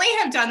could only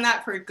have done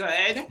that for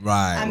good.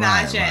 Right.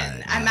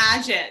 Imagine.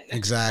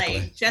 Exactly.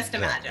 Like, just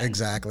imagine.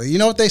 Exactly. You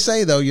know what they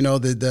say though?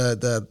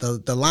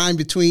 The line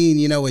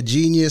between a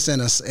genius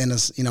and a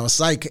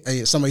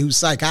somebody who's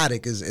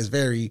psychotic is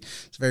very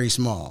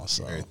small.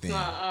 So very thin.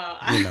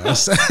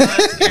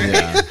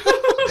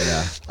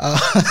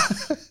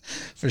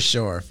 For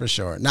sure.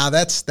 Now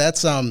that's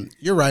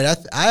you're right.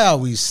 I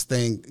always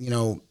think,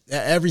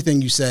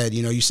 everything you said,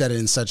 you said it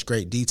in such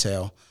great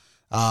detail.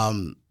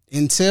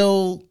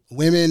 Until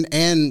women,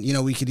 and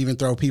we could even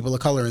throw people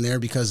of color in there,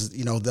 because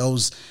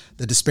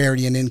the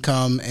disparity in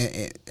income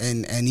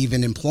and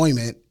even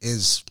employment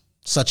is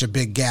such a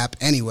big gap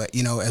anyway,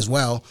 as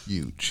well.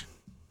 Huge.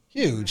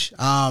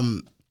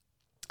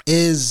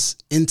 Is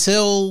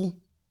until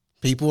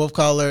people of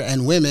color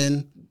and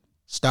women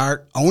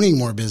start owning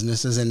more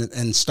businesses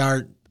and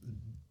start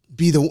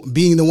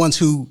being the ones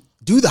who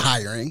do the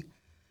hiring,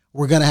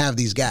 we're going to have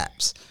these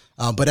gaps.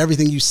 But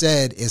everything you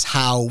said is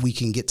how we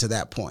can get to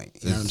that point.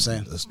 You know what I'm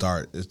saying? The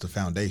start is the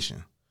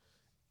foundation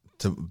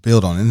to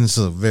build on. And this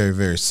is a very,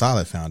 very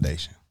solid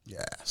foundation.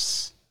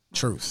 Yes.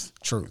 Truth.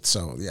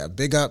 So yeah,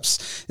 big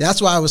ups.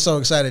 That's why I was so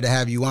excited to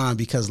have you on,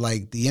 because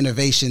like the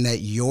innovation that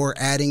you're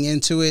adding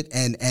into it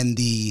and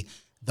the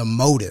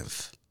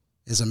motive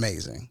is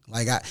amazing.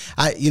 Like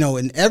I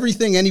in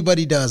everything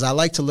anybody does, I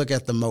like to look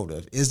at the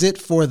motive. Is it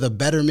for the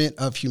betterment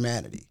of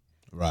humanity?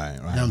 Right.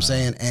 You know what I'm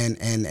saying?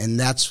 And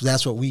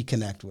that's what we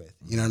connect with.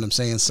 You know what I'm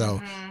saying?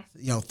 So,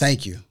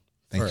 thank you.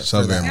 Thank you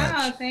so very much.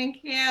 No, thank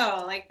you.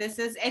 Like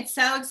it's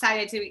so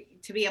excited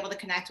to be able to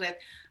connect with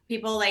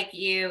people like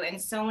you in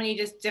so many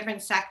just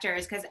different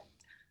sectors, because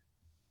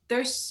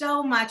there's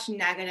so much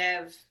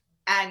negative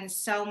and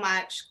so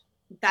much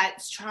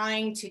that's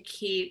trying to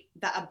keep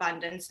the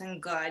abundance and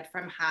good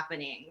from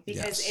happening,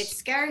 because it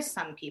scares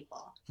some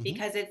people,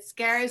 because it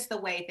scares the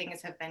way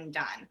things have been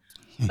done.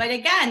 But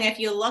again, if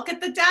you look at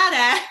the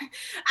data,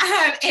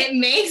 it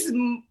makes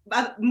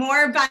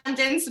more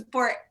abundance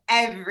for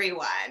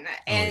everyone.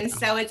 And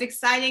so it's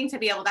exciting to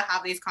be able to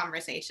have these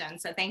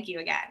conversations. So thank you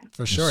again.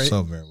 For sure. You're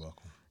so very welcome.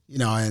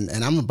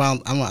 And I'm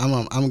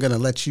going to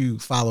let you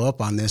follow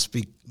up on this,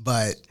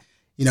 but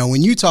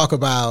when you talk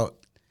about,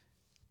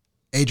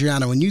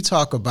 Adriana, when you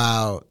talk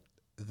about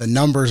the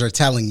numbers are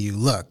telling you,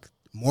 look,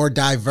 more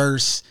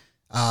diverse,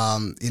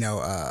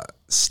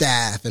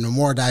 staff and a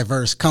more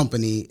diverse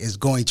company is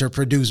going to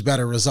produce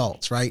better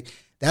results, right?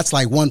 That's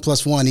like 1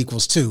 + 1 =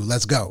 2.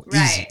 Let's go.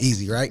 Right.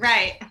 Easy, right?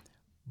 Right.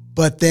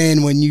 But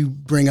then when you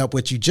bring up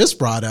what you just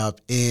brought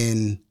up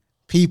in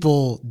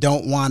people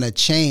don't want to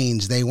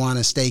change, they want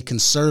to stay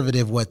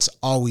conservative, what's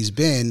always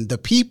been, the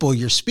people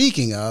you're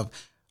speaking of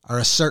are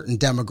a certain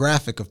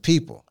demographic of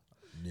people.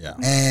 Yeah.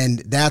 And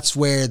that's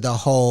where the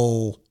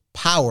whole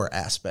power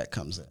aspect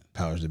comes in.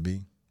 Powers that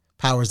be.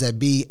 Powers that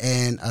be,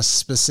 and a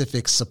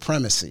specific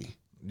supremacy.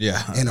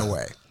 Yeah. In a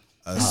way.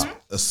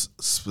 A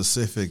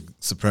specific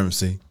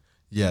supremacy.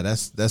 Yeah,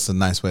 that's a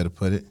nice way to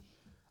put it.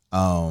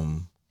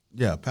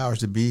 Powers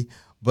to be,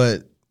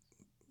 but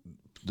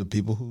the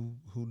people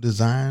who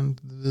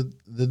designed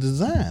the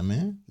design,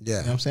 man. Yeah.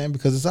 You know what I'm saying?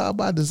 Because it's all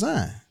about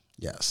design.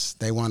 Yes.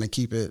 They want to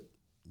keep it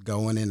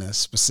going in a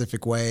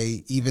specific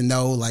way, even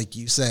though, like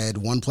you said,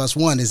 1 +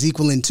 1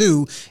 =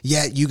 2,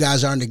 yet you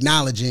guys aren't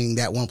acknowledging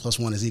that 1 +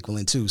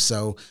 1 = 2.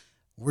 So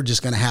we're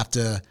just going to have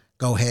to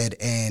go ahead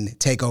and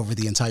take over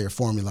the entire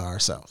formula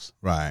ourselves.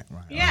 Right.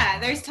 Yeah,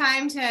 there's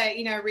time to,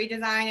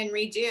 redesign and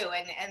redo.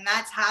 And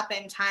that's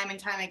happened time and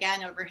time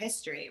again over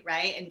history,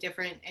 right? In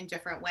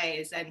different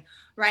ways. And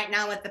right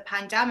now with the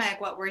pandemic,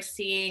 what we're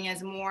seeing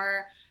is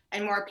more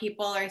and more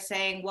people are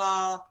saying,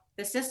 well,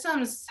 the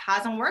systems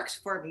hasn't worked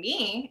for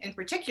me in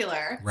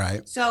particular.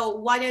 Right. So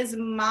what is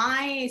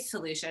my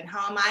solution?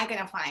 How am I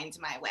going to find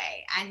my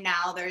way? And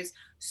now there's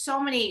so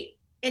many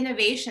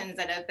innovations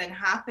that have been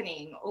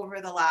happening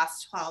over the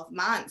last 12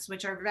 months,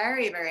 which are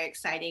very, very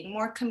exciting.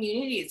 More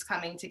communities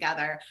coming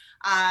together.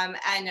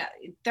 And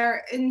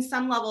there, in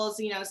some levels,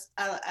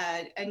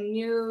 a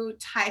new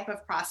type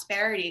of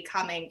prosperity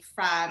coming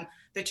from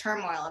the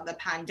turmoil of the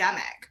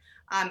pandemic.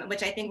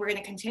 Which I think we're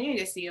going to continue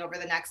to see over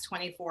the next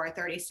 24,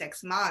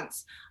 36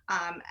 months.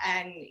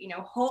 And,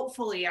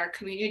 hopefully our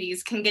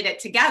communities can get it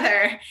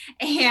together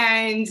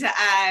and,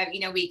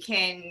 we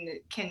can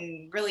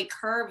really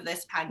curb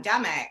this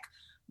pandemic.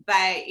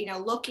 But,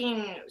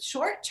 looking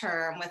short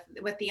term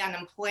with the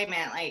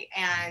unemployment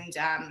and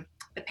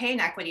the pay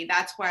inequity,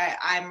 that's where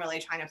I'm really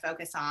trying to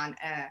focus on.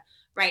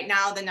 Right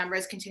now, the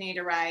numbers continue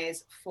to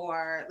rise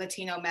for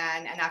Latino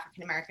men and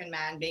African-American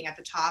men being at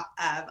the top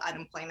of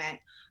unemployment.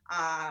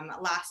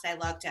 Last I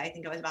looked, I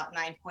think it was about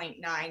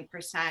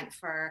 9.9%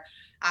 for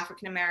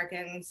African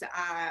Americans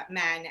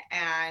men,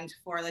 and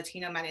for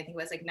Latino men, I think it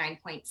was like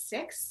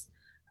 9.6.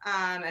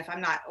 If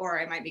I'm not,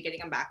 or I might be getting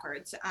them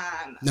backwards.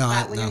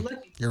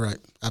 You're right.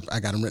 I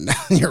got them written down.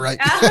 You're right.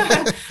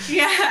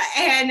 Yeah,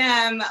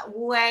 and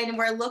when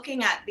we're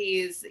looking at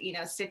these,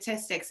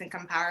 statistics in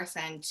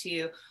comparison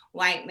to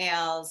white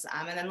males,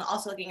 and then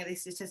also looking at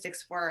these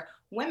statistics for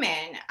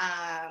women,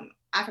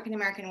 African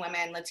American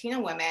women,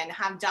 Latino women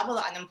have double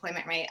the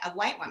unemployment rate of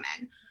white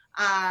women,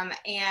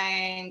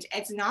 and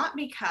it's not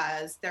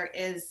because there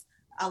is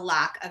a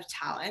lack of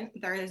talent.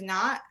 There is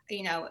not,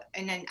 an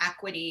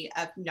inequity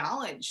of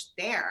knowledge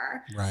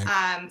there.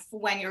 Right.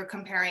 When you're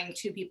comparing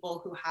two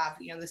people who have,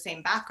 the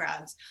same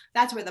backgrounds,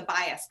 that's where the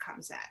bias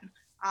comes in.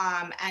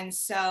 And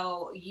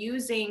so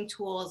using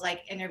tools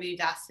like Interview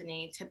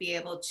Destiny to be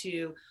able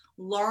to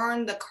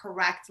learn the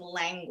correct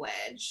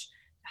language,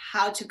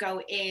 how to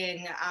go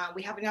in.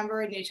 We have a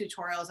number of new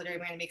tutorials that are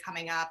going to be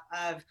coming up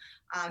of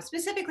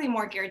specifically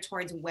more geared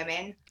towards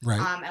women, right.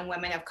 And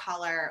women of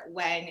color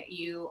when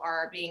you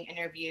are being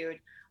interviewed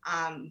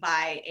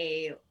by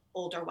a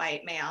older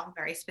white male,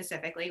 very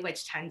specifically,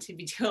 which tend to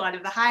do a lot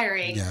of the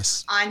hiring.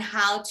 Yes. On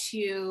how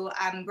to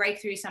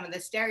break through some of the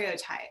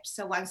stereotypes.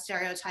 So one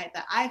stereotype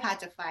that I've had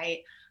to fight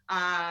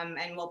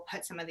and we'll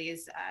put some of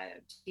these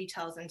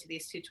details into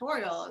these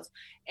tutorials,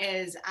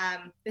 is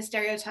the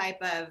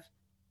stereotype of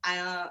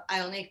I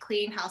only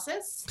clean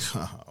houses,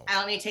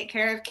 I only take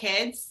care of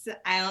kids,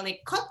 I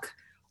only cook,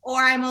 or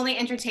I'm only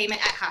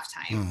entertainment at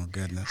halftime. Oh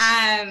goodness.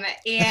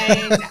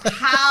 And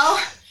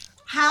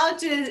how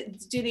do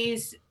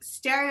these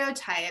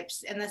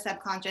stereotypes in the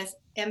subconscious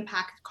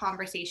impact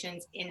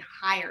conversations in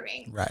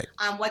hiring? Right.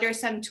 What are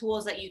some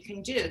tools that you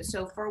can do?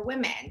 So for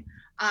women,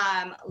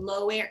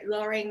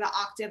 lowering the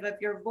octave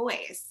of your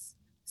voice,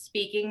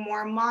 speaking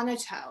more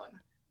monotone.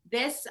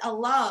 This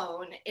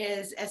alone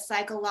is a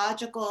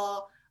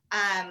psychological,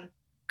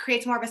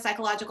 creates more of a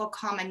psychological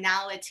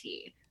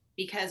commonality,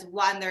 because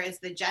one, there is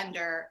the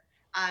gender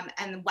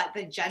and what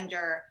the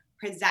gender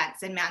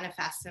presents and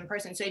manifests in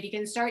person. So if you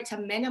can start to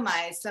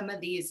minimize some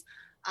of these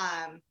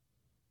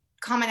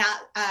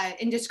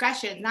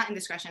indiscretions, not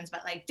indiscretions,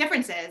 but like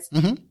differences,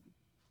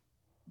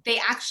 they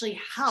actually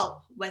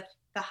help with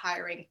the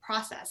hiring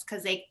process,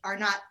 because they are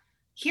not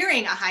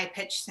hearing a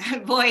high-pitched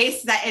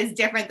voice that is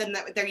different than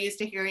they're used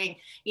to hearing,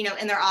 you know,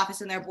 in their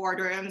office, in their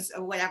boardrooms,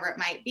 or whatever it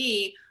might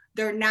be.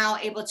 They're now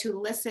able to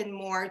listen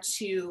more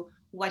to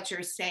what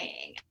you're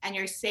saying, and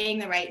you're saying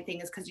the right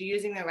things because you're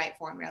using the right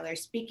formula. You're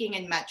speaking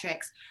in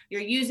metrics.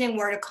 You're using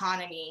word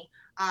economy.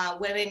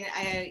 Women,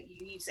 I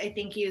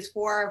think, use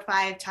 4 or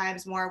 5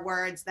 times more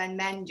words than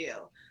men do.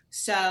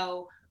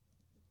 So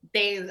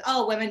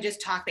women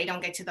just talk, they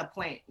don't get to the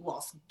point.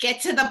 Well,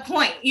 get to the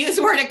point. Use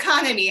word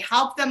economy.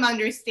 Help them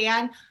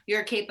understand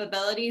your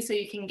capabilities so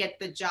you can get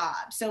the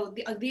job. So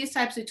these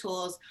types of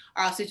tools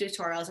are also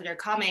tutorials that are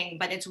coming,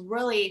 but it's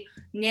really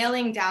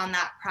nailing down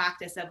that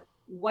practice of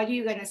what are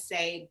you going to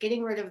say,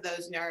 getting rid of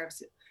those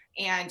nerves,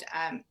 and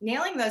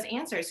nailing those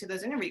answers to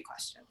those interview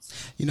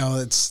questions. You know,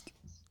 it's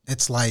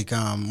like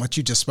what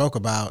you just spoke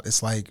about.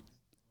 It's like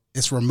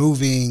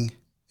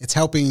it's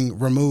helping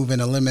remove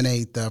and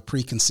eliminate the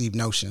preconceived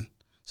notion.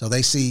 So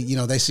they see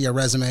a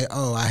resume.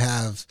 Oh, I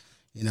have,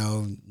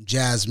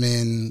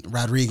 Jasmine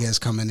Rodriguez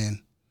coming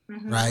in,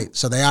 right?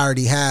 So they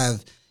already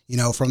have,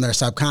 from their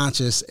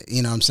subconscious,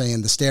 I'm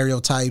saying the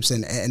stereotypes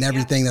and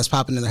everything that's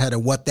popping in their head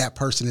of what that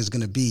person is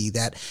going to be,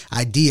 that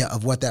idea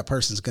of what that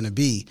person is going to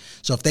be.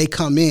 So if they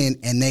come in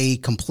and they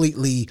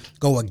completely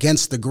go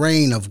against the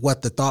grain of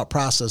what the thought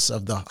process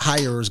of the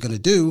hirer is going to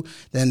do,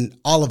 then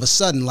all of a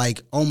sudden,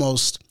 like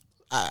almost,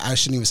 I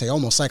shouldn't even say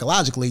almost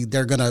psychologically,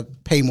 they're going to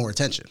pay more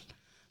attention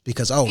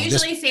because,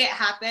 usually see it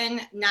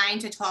happen 9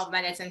 to 12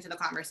 minutes into the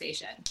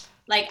conversation.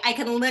 Like I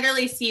can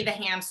literally see the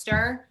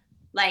hamster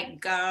like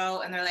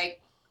go and they're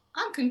like,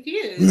 I'm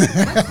confused.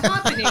 What's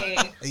happening?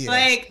 Yes.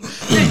 Like,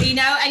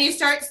 and you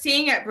start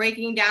seeing it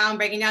breaking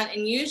down.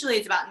 And usually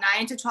it's about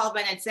 9 to 12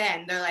 minutes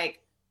in. They're like,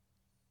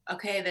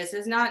 okay, this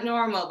is not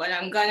normal, but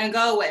I'm going to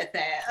go with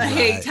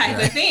it.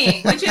 Type of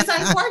thing, which is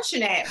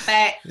unfortunate,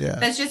 but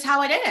that's just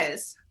how it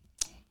is.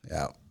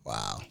 Yeah.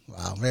 Wow.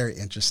 Very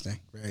interesting.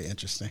 Very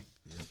interesting.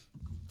 Yeah.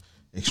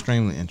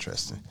 Extremely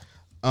interesting.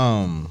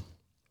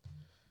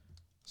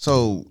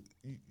 So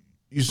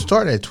you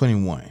started at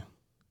 21,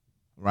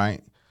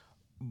 right?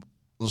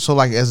 So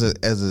like as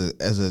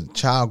a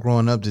child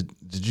growing up, did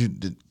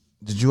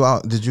you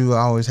have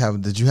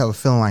a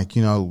feeling like,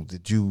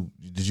 did you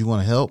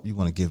want to help? You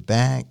want to give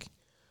back?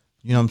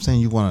 You know what I'm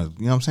saying? You know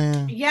what I'm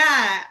saying?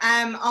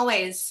 Yeah,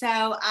 always. So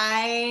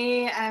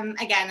I,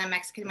 again, I'm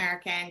Mexican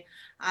American.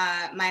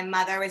 My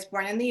mother was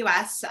born in the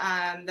U.S.,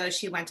 though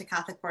she went to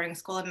Catholic boarding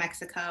school in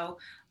Mexico.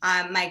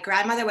 My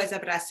grandmother was a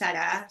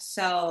bracera,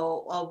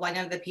 so one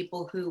of the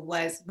people who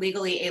was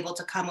legally able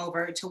to come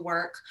over to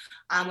work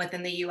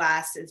within the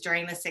U.S.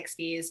 during the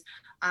 60s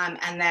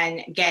and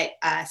then get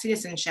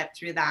citizenship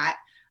through that.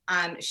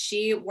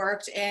 She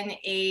worked in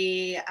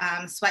a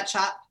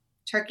sweatshop,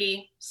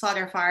 turkey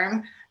slaughter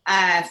farm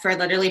for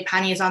literally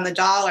pennies on the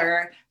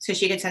dollar, so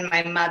she could send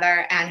my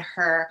mother and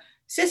her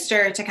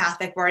sister to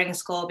Catholic boarding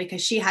school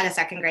because she had a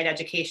second grade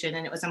education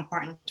and it was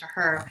important to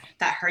her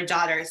that her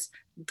daughters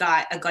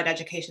got a good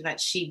education that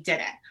she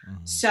didn't.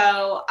 Mm-hmm.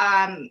 So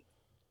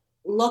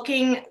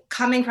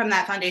coming from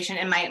that foundation,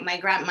 and my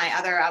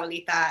other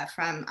abuelita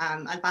from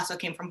El Paso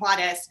came from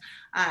Juarez.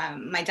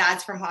 My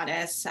dad's from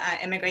Juarez,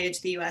 immigrated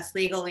to the US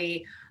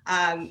legally,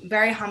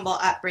 very humble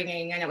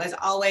upbringing. And it was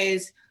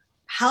always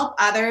help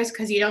others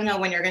because you don't know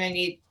when you're going to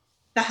need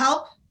the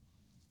help,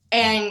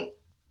 and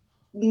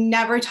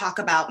never talk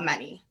about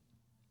money,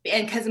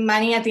 and because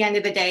money at the end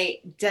of the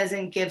day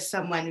doesn't give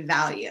someone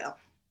value.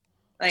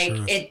 Like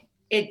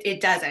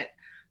it doesn't.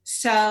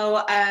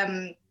 So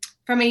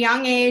from a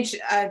young age,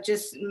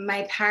 just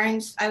my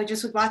parents, I would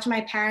watch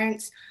my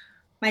parents,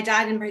 my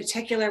dad in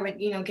particular would,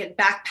 get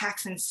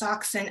backpacks and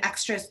socks and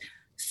extras,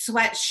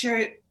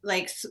 sweatshirt,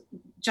 like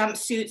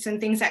jumpsuits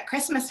and things at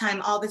Christmas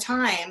time all the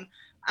time.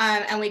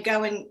 And we'd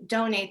go and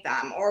donate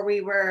them, or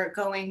we were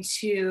going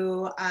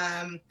to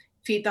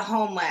feed the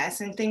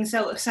homeless and things.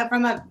 So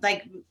from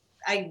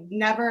I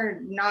never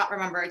not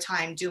remember a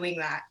time doing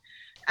that.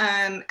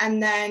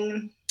 And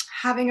then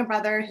having a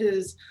brother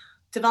who's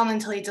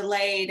developmentally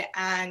delayed,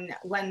 and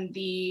when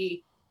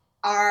the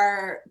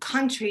our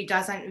country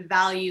doesn't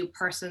value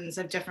persons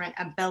of different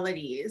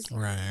abilities.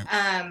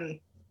 Right.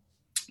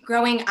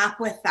 Growing up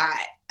with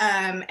that,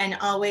 and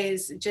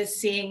always just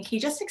seeing, he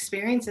just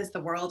experiences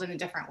the world in a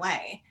different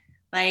way.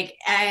 Like,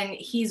 and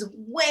he's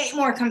way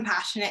more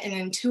compassionate and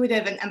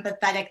intuitive and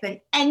empathetic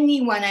than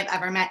anyone I've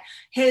ever met.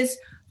 His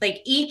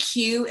like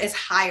EQ is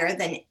higher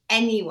than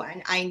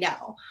anyone I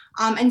know.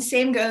 And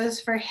same goes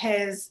for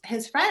his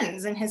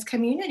friends and his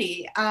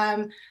community.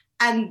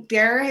 And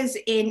there is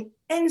an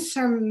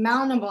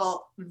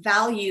insurmountable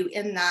value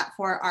in that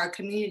for our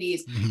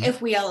communities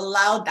if we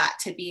allowed that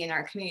to be in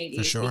our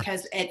communities, sure.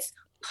 because it's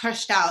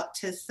pushed out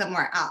to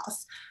somewhere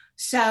else.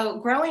 So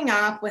growing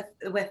up with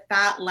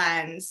that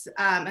lens,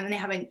 and then I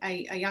have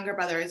a younger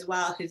brother as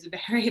well who's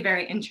very,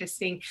 very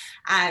interesting.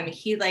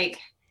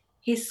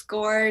 He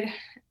scored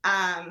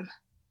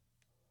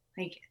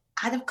like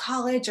out of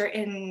college or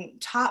in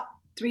top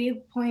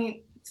 3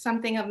 point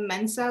something of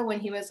Mensa when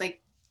he was like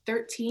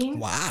 13.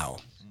 Wow.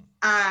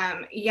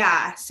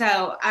 Yeah.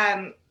 So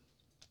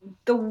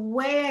the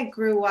way I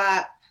grew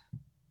up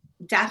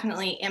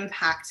definitely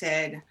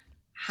impacted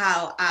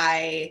how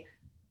I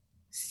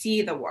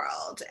see the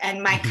world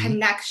and my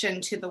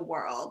connection to the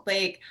world.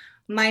 Like,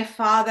 my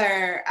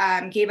father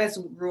gave us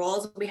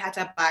rules we had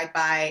to abide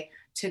by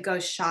to go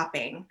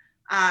shopping.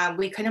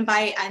 We couldn't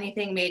buy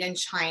anything made in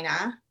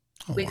China.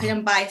 We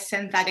couldn't buy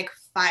synthetic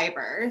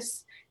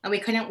fibers, and we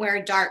couldn't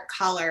wear dark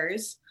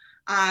colors.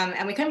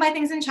 And we couldn't buy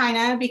things in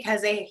China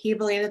because he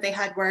believed that they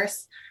had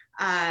worse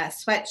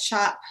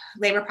sweatshop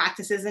labor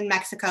practices in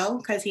Mexico,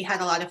 because he had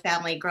a lot of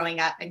family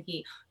growing up and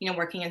he,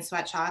 working in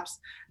sweatshops.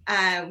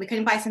 We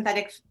couldn't buy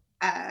synthetic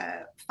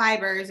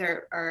fibers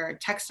or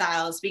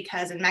textiles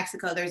because in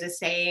Mexico there's a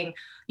saying,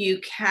 you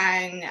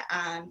can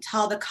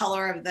tell the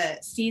color of the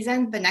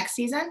next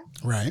season,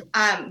 right,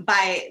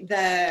 by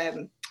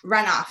the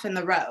runoff in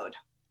the road.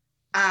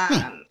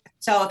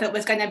 So if it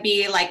was going to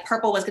be like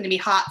purple was going to be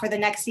hot for the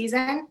next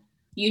season,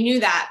 you knew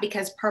that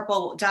because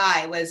purple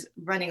dye was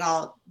running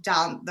all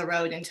down the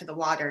road into the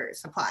water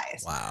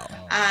supplies. Wow.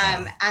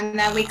 And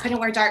then we couldn't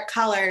wear dark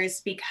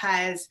colors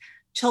because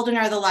children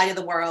are the light of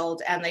the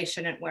world and they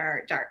shouldn't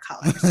wear dark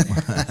colors.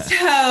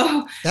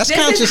 So that's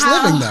conscious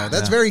living, though.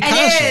 That's very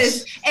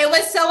conscious. It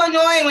was so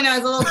annoying when I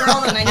was a little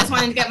girl and I just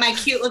wanted to get my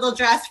cute little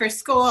dress for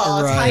school.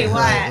 I'll tell you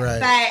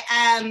what.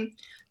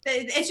 But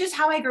it's just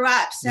how I grew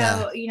up.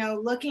 So,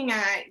 looking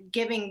at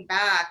giving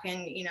back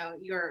and,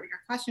 your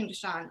question,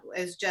 Deshaun,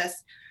 is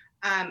just,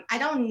 I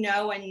don't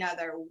know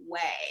another way.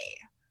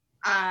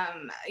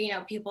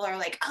 People are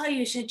like, oh,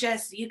 you should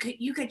just, you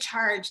could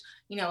charge,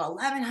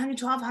 $1,100,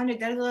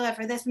 $1,200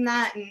 for this and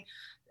that.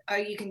 Or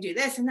you can do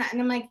this and that.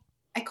 And I'm like,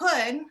 I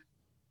could,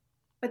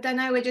 but then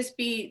I would just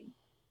be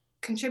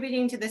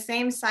contributing to the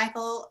same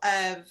cycle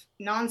of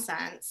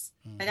nonsense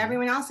that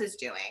everyone else is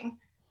doing.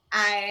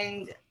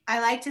 And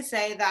I like to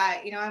say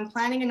that, I'm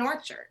planting an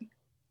orchard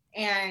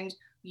and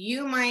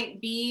you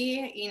might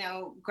be,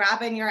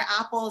 grabbing your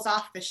apples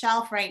off the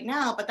shelf right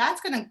now, but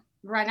that's going to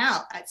run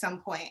out at some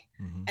point.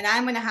 And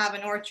I'm going to have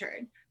an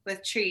orchard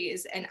with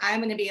trees and I'm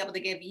going to be able to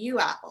give you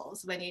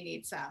apples when you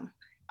need some.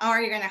 Or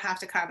you're going to have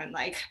to come and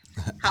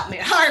help me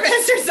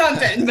harvest or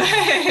something.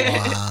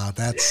 Wow,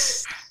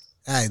 that's...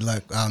 Hey,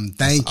 look,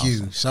 thank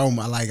you so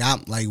much.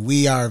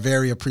 We are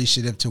very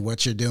appreciative to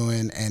what you're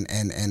doing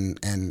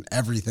and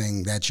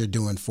everything that you're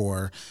doing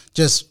for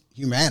just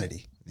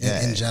humanity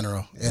in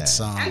general. Yeah. It's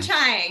I'm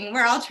trying.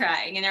 We're all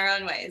trying in our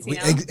own ways.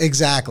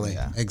 Exactly.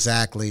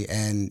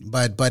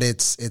 But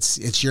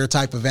it's your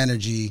type of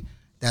energy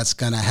that's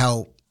gonna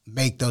help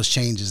make those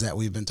changes that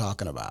we've been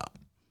talking about.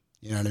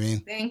 You know what I mean?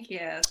 Thank you.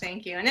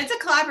 And it's a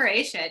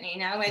collaboration,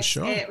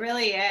 it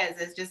really is.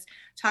 It's just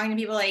talking to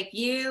people like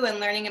you and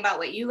learning about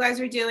what you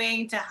guys are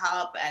doing to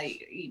help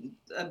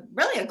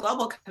really a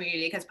global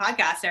community, because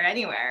podcasts are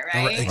anywhere,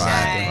 right?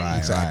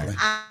 Exactly.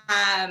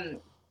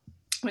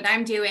 What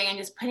I'm doing and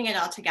just putting it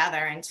all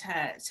together into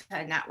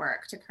a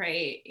network to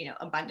create,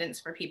 abundance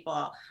for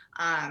people,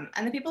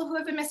 and the people who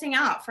have been missing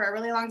out for a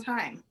really long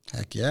time.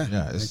 Heck yeah.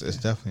 Yeah, it's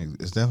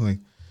definitely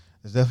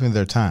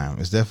their time.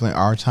 It's definitely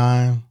our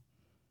time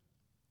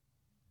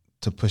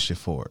to push it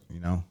forward,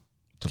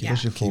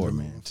 push it forward,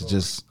 man, to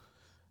just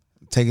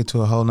take it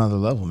to a whole nother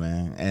level,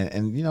 man.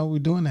 And we're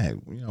doing that,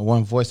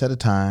 one voice at a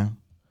time,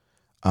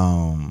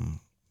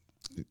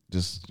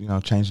 just,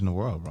 changing the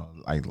world, bro.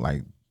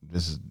 Like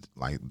this is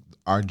like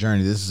our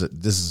journey. This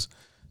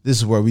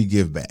is where we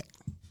give back.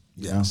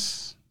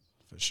 Yes,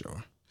 for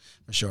sure.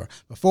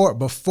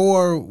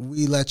 Before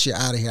we let you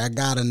out of here, I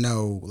gotta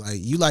know,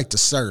 you like to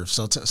surf.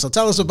 So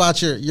tell us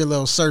about your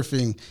little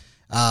surfing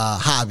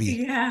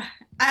hobby. Yeah.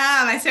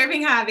 My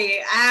surfing hobby,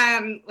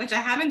 which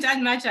I haven't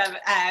done much of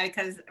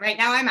because right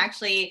now I'm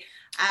actually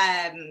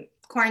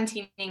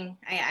quarantining.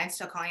 I'm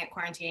still calling it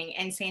quarantining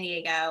in San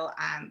Diego.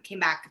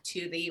 Came back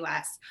to the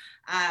U.S.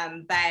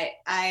 But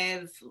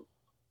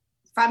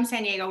from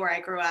San Diego, where I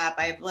grew up,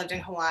 I've lived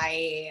in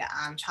Hawaii,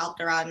 traveled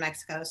around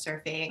Mexico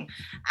surfing.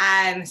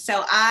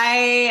 So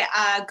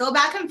I go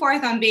back and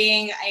forth on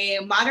being a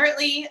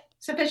moderately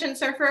sufficient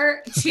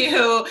surfer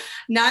to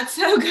not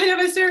so good of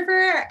a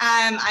surfer.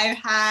 I've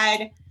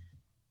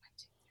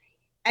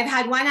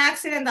had one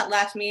accident that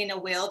left me in a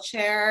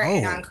wheelchair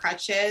and on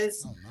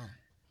crutches. Oh, no.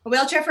 A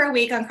wheelchair for a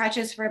week, on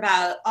crutches for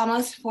about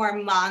almost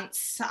 4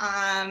 months.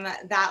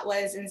 That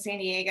was in San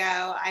Diego.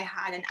 I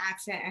had an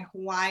accident in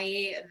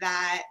Hawaii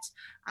that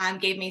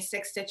gave me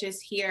 6 stitches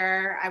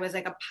here. I was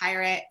like a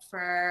pirate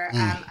for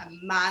a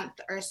month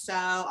or so.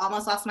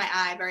 Almost lost my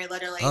eye, very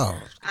literally. So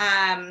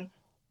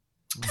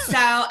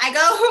I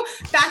go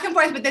back and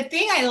forth. But the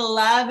thing I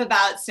love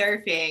about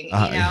surfing,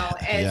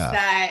 is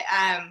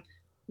that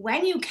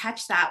when you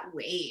catch that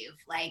wave,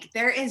 like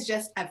there is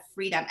just a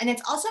freedom. And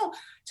it's also,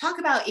 talk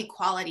about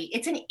equality.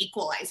 It's an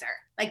equalizer.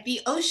 Like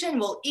the ocean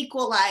will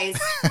equalize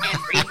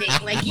everything.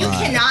 Like you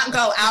cannot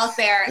go out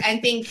there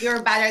and think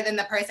you're better than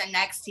the person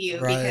next to you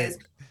because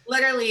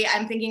literally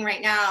I'm thinking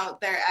right now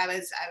I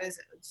was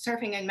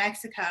surfing in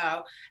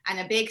Mexico and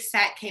a big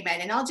set came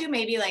in and I'll do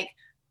maybe like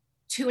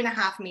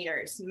 2.5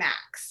 meters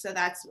max. So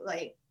that's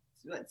like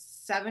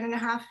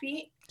 7.5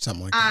 feet.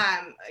 Something like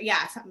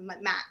that. Something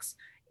like max.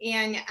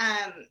 And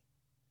I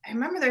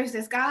remember there's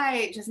this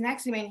guy just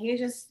next to me and he was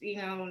just,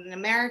 an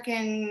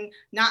American,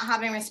 not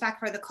having respect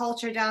for the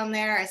culture down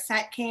there. A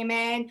set came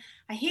in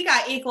and he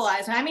got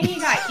equalized. And I mean,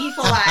 he got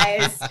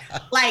equalized.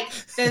 Like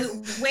the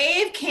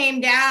wave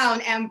came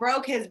down and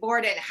broke his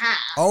board in half.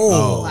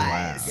 Oh,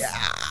 wow. Yeah.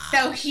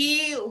 So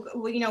he,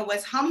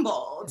 was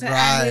humbled.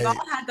 And we've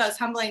all had those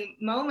humbling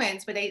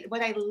moments. But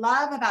what I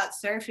love about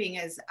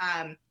surfing is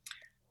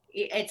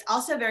it's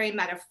also very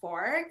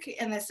metaphoric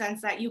in the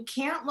sense that you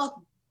can't look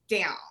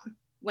down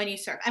when you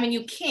surf. I mean,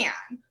 you can,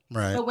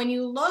 but when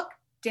you look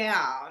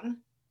down,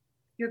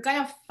 you're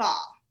going to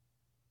fall.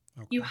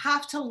 Okay. You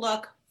have to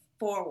look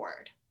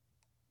forward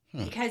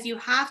because you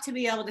have to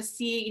be able to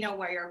see,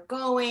 where you're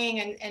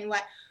going and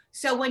what.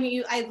 So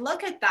I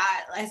look at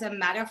that as a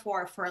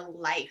metaphor for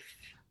life.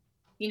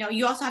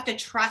 You also have to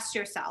trust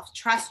yourself,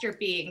 trust your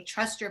being,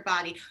 trust your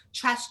body,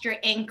 trust your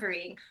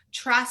anchoring,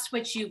 trust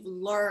what you've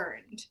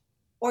learned,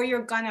 or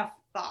you're going to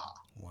fall.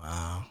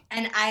 Wow.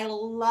 And I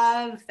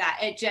love that.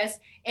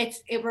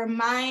 It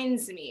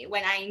reminds me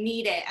when I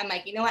need it. I'm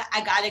like, you know what?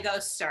 I got to go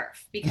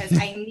surf because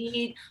I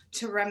need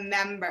to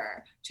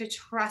remember to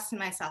trust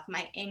myself,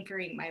 my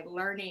anchoring, my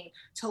learning,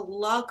 to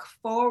look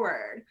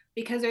forward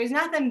because there's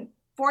nothing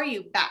for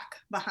you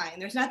behind.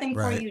 There's nothing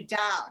for you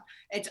down.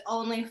 It's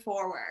only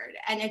forward.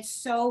 And it's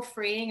so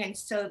freeing and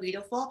so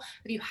beautiful.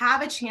 If you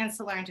have a chance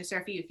to learn to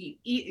surf, if you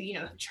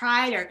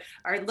tried or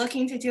are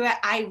looking to do it,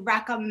 I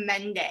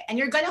recommend it. And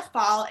you're going to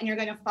fall and you're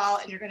going to fall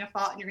and you're going to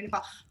fall and you're going to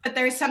fall. But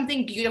there's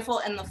something beautiful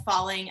in the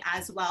falling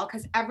as well.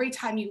 Because every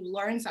time you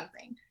learn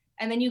something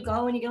and then you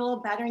go and you get a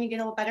little better and you get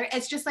a little better,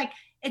 it's just like,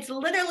 it's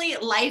literally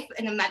life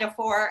in a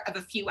metaphor of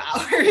a few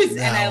hours.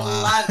 And I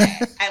love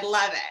it. I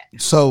love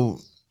it. So,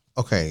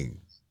 okay.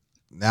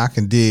 Now I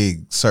can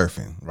dig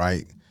surfing,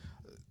 right?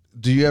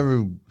 Do you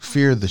ever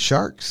fear the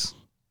sharks?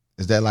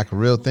 Is that like a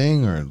real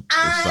thing, or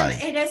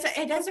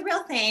it is a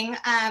real thing.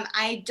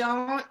 I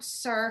don't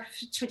surf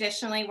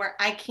traditionally where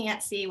I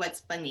can't see what's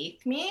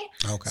beneath me.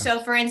 Okay. So,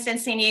 for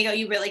instance, San Diego,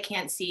 you really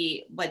can't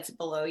see what's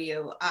below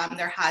you.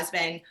 There has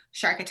been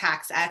shark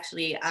attacks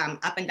actually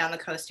up and down the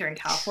coast here in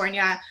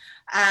California.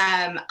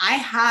 I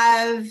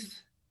have,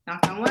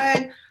 knock on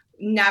wood,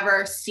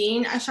 never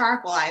seen a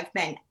shark while I've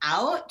been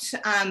out,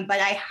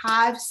 but I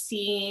have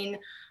seen,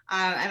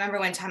 I remember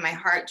one time my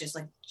heart just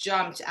like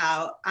jumped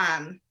out,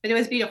 but it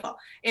was beautiful.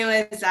 It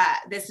was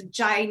this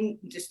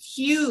giant, just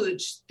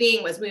huge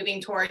thing was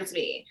moving towards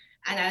me.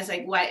 And I was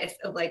like, what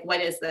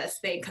is this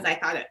thing? Because I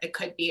thought it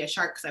could be a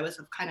shark because I was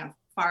kind of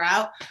far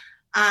out.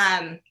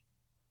 And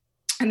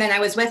then I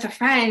was with a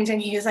friend and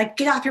he was like,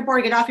 get off your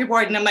board. And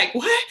I'm like,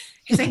 what?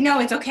 He's like, no,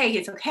 it's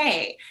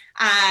okay.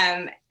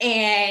 And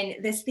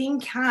this thing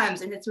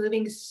comes and it's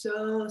moving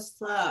so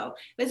slow.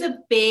 It was a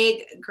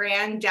big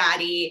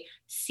granddaddy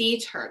sea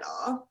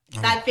turtle.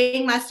 That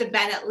thing must have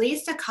been at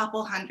least a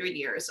couple 100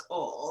 years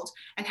old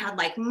and had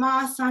like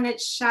moss on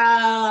its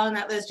shell. And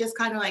that was just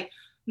kind of like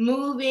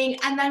moving,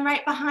 and then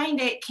right behind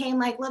it came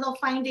like little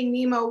Finding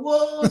Nemo,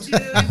 whoa, dude,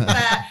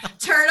 the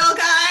turtle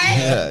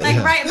guy,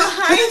 right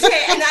behind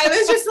it, and I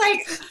was just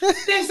like,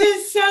 this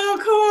is so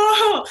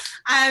cool.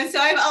 So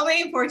I've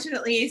only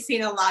fortunately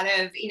seen a lot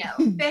of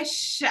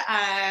fish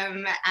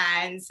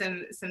and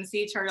some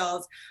sea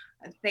turtles.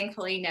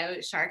 Thankfully, no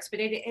sharks, but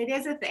it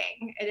is a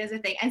thing. It is a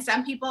thing, and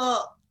some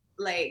people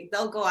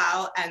they'll go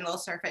out and they'll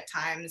surf at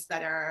times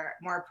that are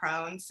more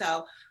prone.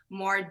 So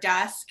more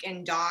dusk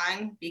and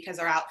dawn because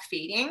they're out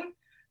feeding.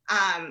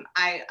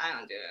 I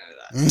don't do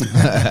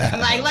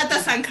that. I'm let the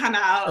sun come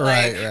out.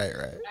 Right.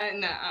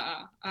 No.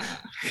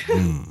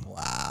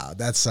 Wow,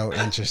 that's so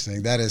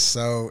interesting. That is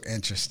so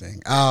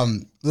interesting.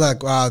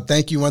 Look,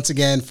 thank you once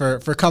again for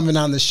coming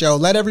on the show.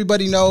 Let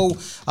everybody know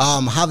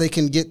how they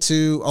can get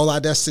to Hola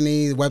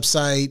Destiny, the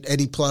website,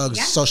 any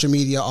plugs, social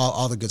media,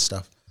 all the good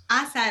stuff.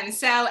 Awesome.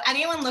 So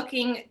anyone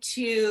looking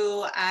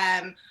to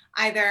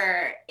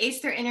either ace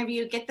their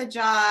interview, get the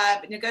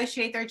job,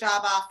 negotiate their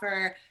job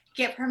offer,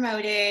 get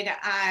promoted,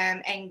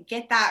 and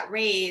get that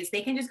raise,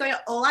 they can just go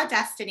to Ola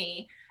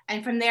Destiny.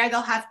 And from there,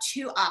 they'll have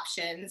two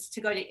options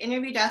to go to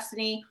Interview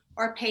Destiny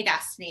or Pay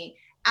Destiny.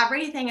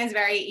 Everything is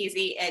very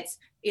easy. It's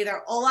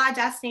either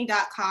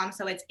oladestiny.com,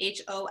 so it's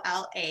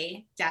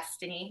HOLA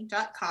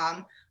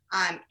destiny.com,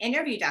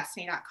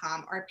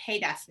 interviewdestiny.com, or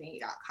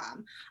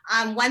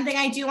paydestiny.com. One thing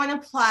I do want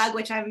to plug,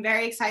 which I'm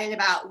very excited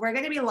about, we're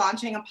going to be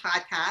launching a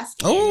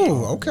podcast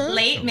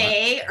late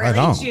May,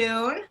 early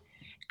June.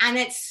 And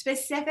it's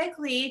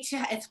specifically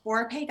it's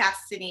for Pay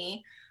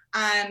Destiny,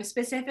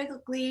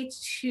 specifically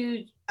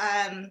to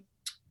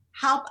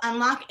help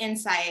unlock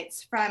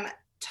insights from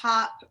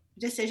top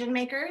decision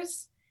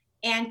makers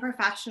and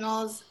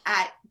professionals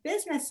at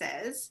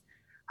businesses.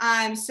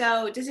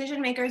 So decision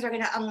makers are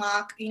going to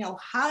unlock,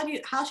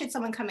 how should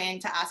someone come in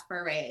to ask for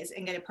a raise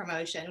and get a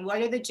promotion?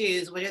 What are the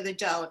do's? What are the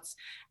don'ts?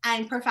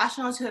 And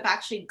professionals who have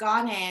actually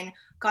gone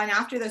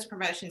after those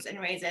promotions and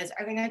raises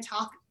are going to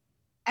talk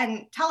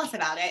and tell us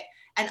about it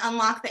and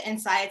unlock the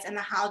insights and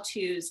the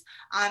how-tos.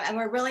 And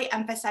we're really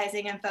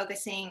emphasizing and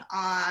focusing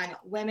on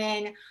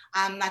women,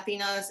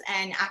 Latinos,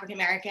 and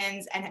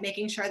African-Americans, and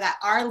making sure that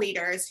our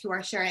leaders who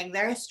are sharing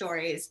their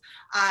stories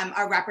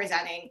are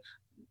representing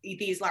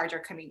these larger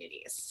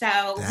communities. So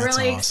that's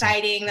really awesome.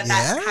 Exciting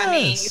that's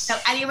coming. So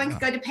anyone can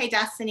go to Pay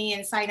Destiny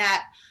and sign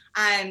up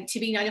to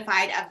be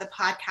notified of the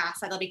podcast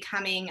that'll be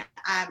coming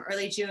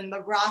early June.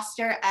 The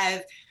roster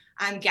of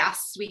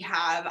guests we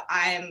have,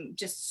 I'm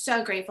just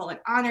so grateful and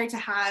honored to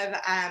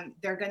have.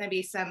 There are going to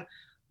be some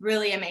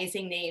really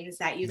amazing names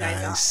that you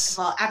guys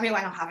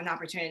everyone will have an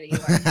opportunity to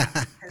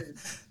learn.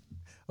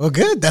 Well,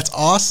 good. That's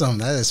awesome.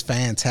 That is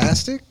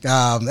fantastic.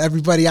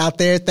 Everybody out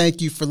there,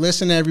 thank you for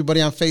listening. Everybody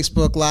on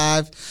Facebook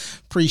Live,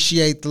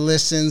 appreciate the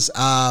listens.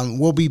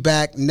 We'll be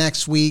back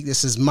next week.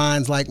 This is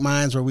Minds Like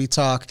Minds, where we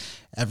talk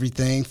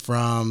everything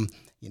from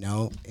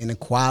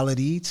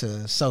inequality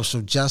to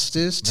social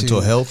justice,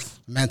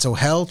 mental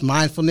health,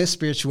 mindfulness,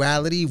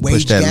 spirituality,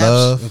 wage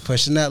gaps, and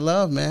pushing that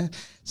love, man.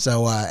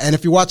 So, and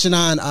if you're watching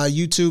on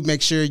YouTube,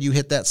 make sure you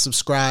hit that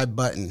subscribe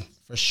button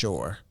for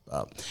sure.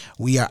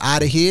 We are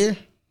out of here.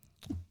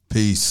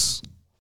 Peace.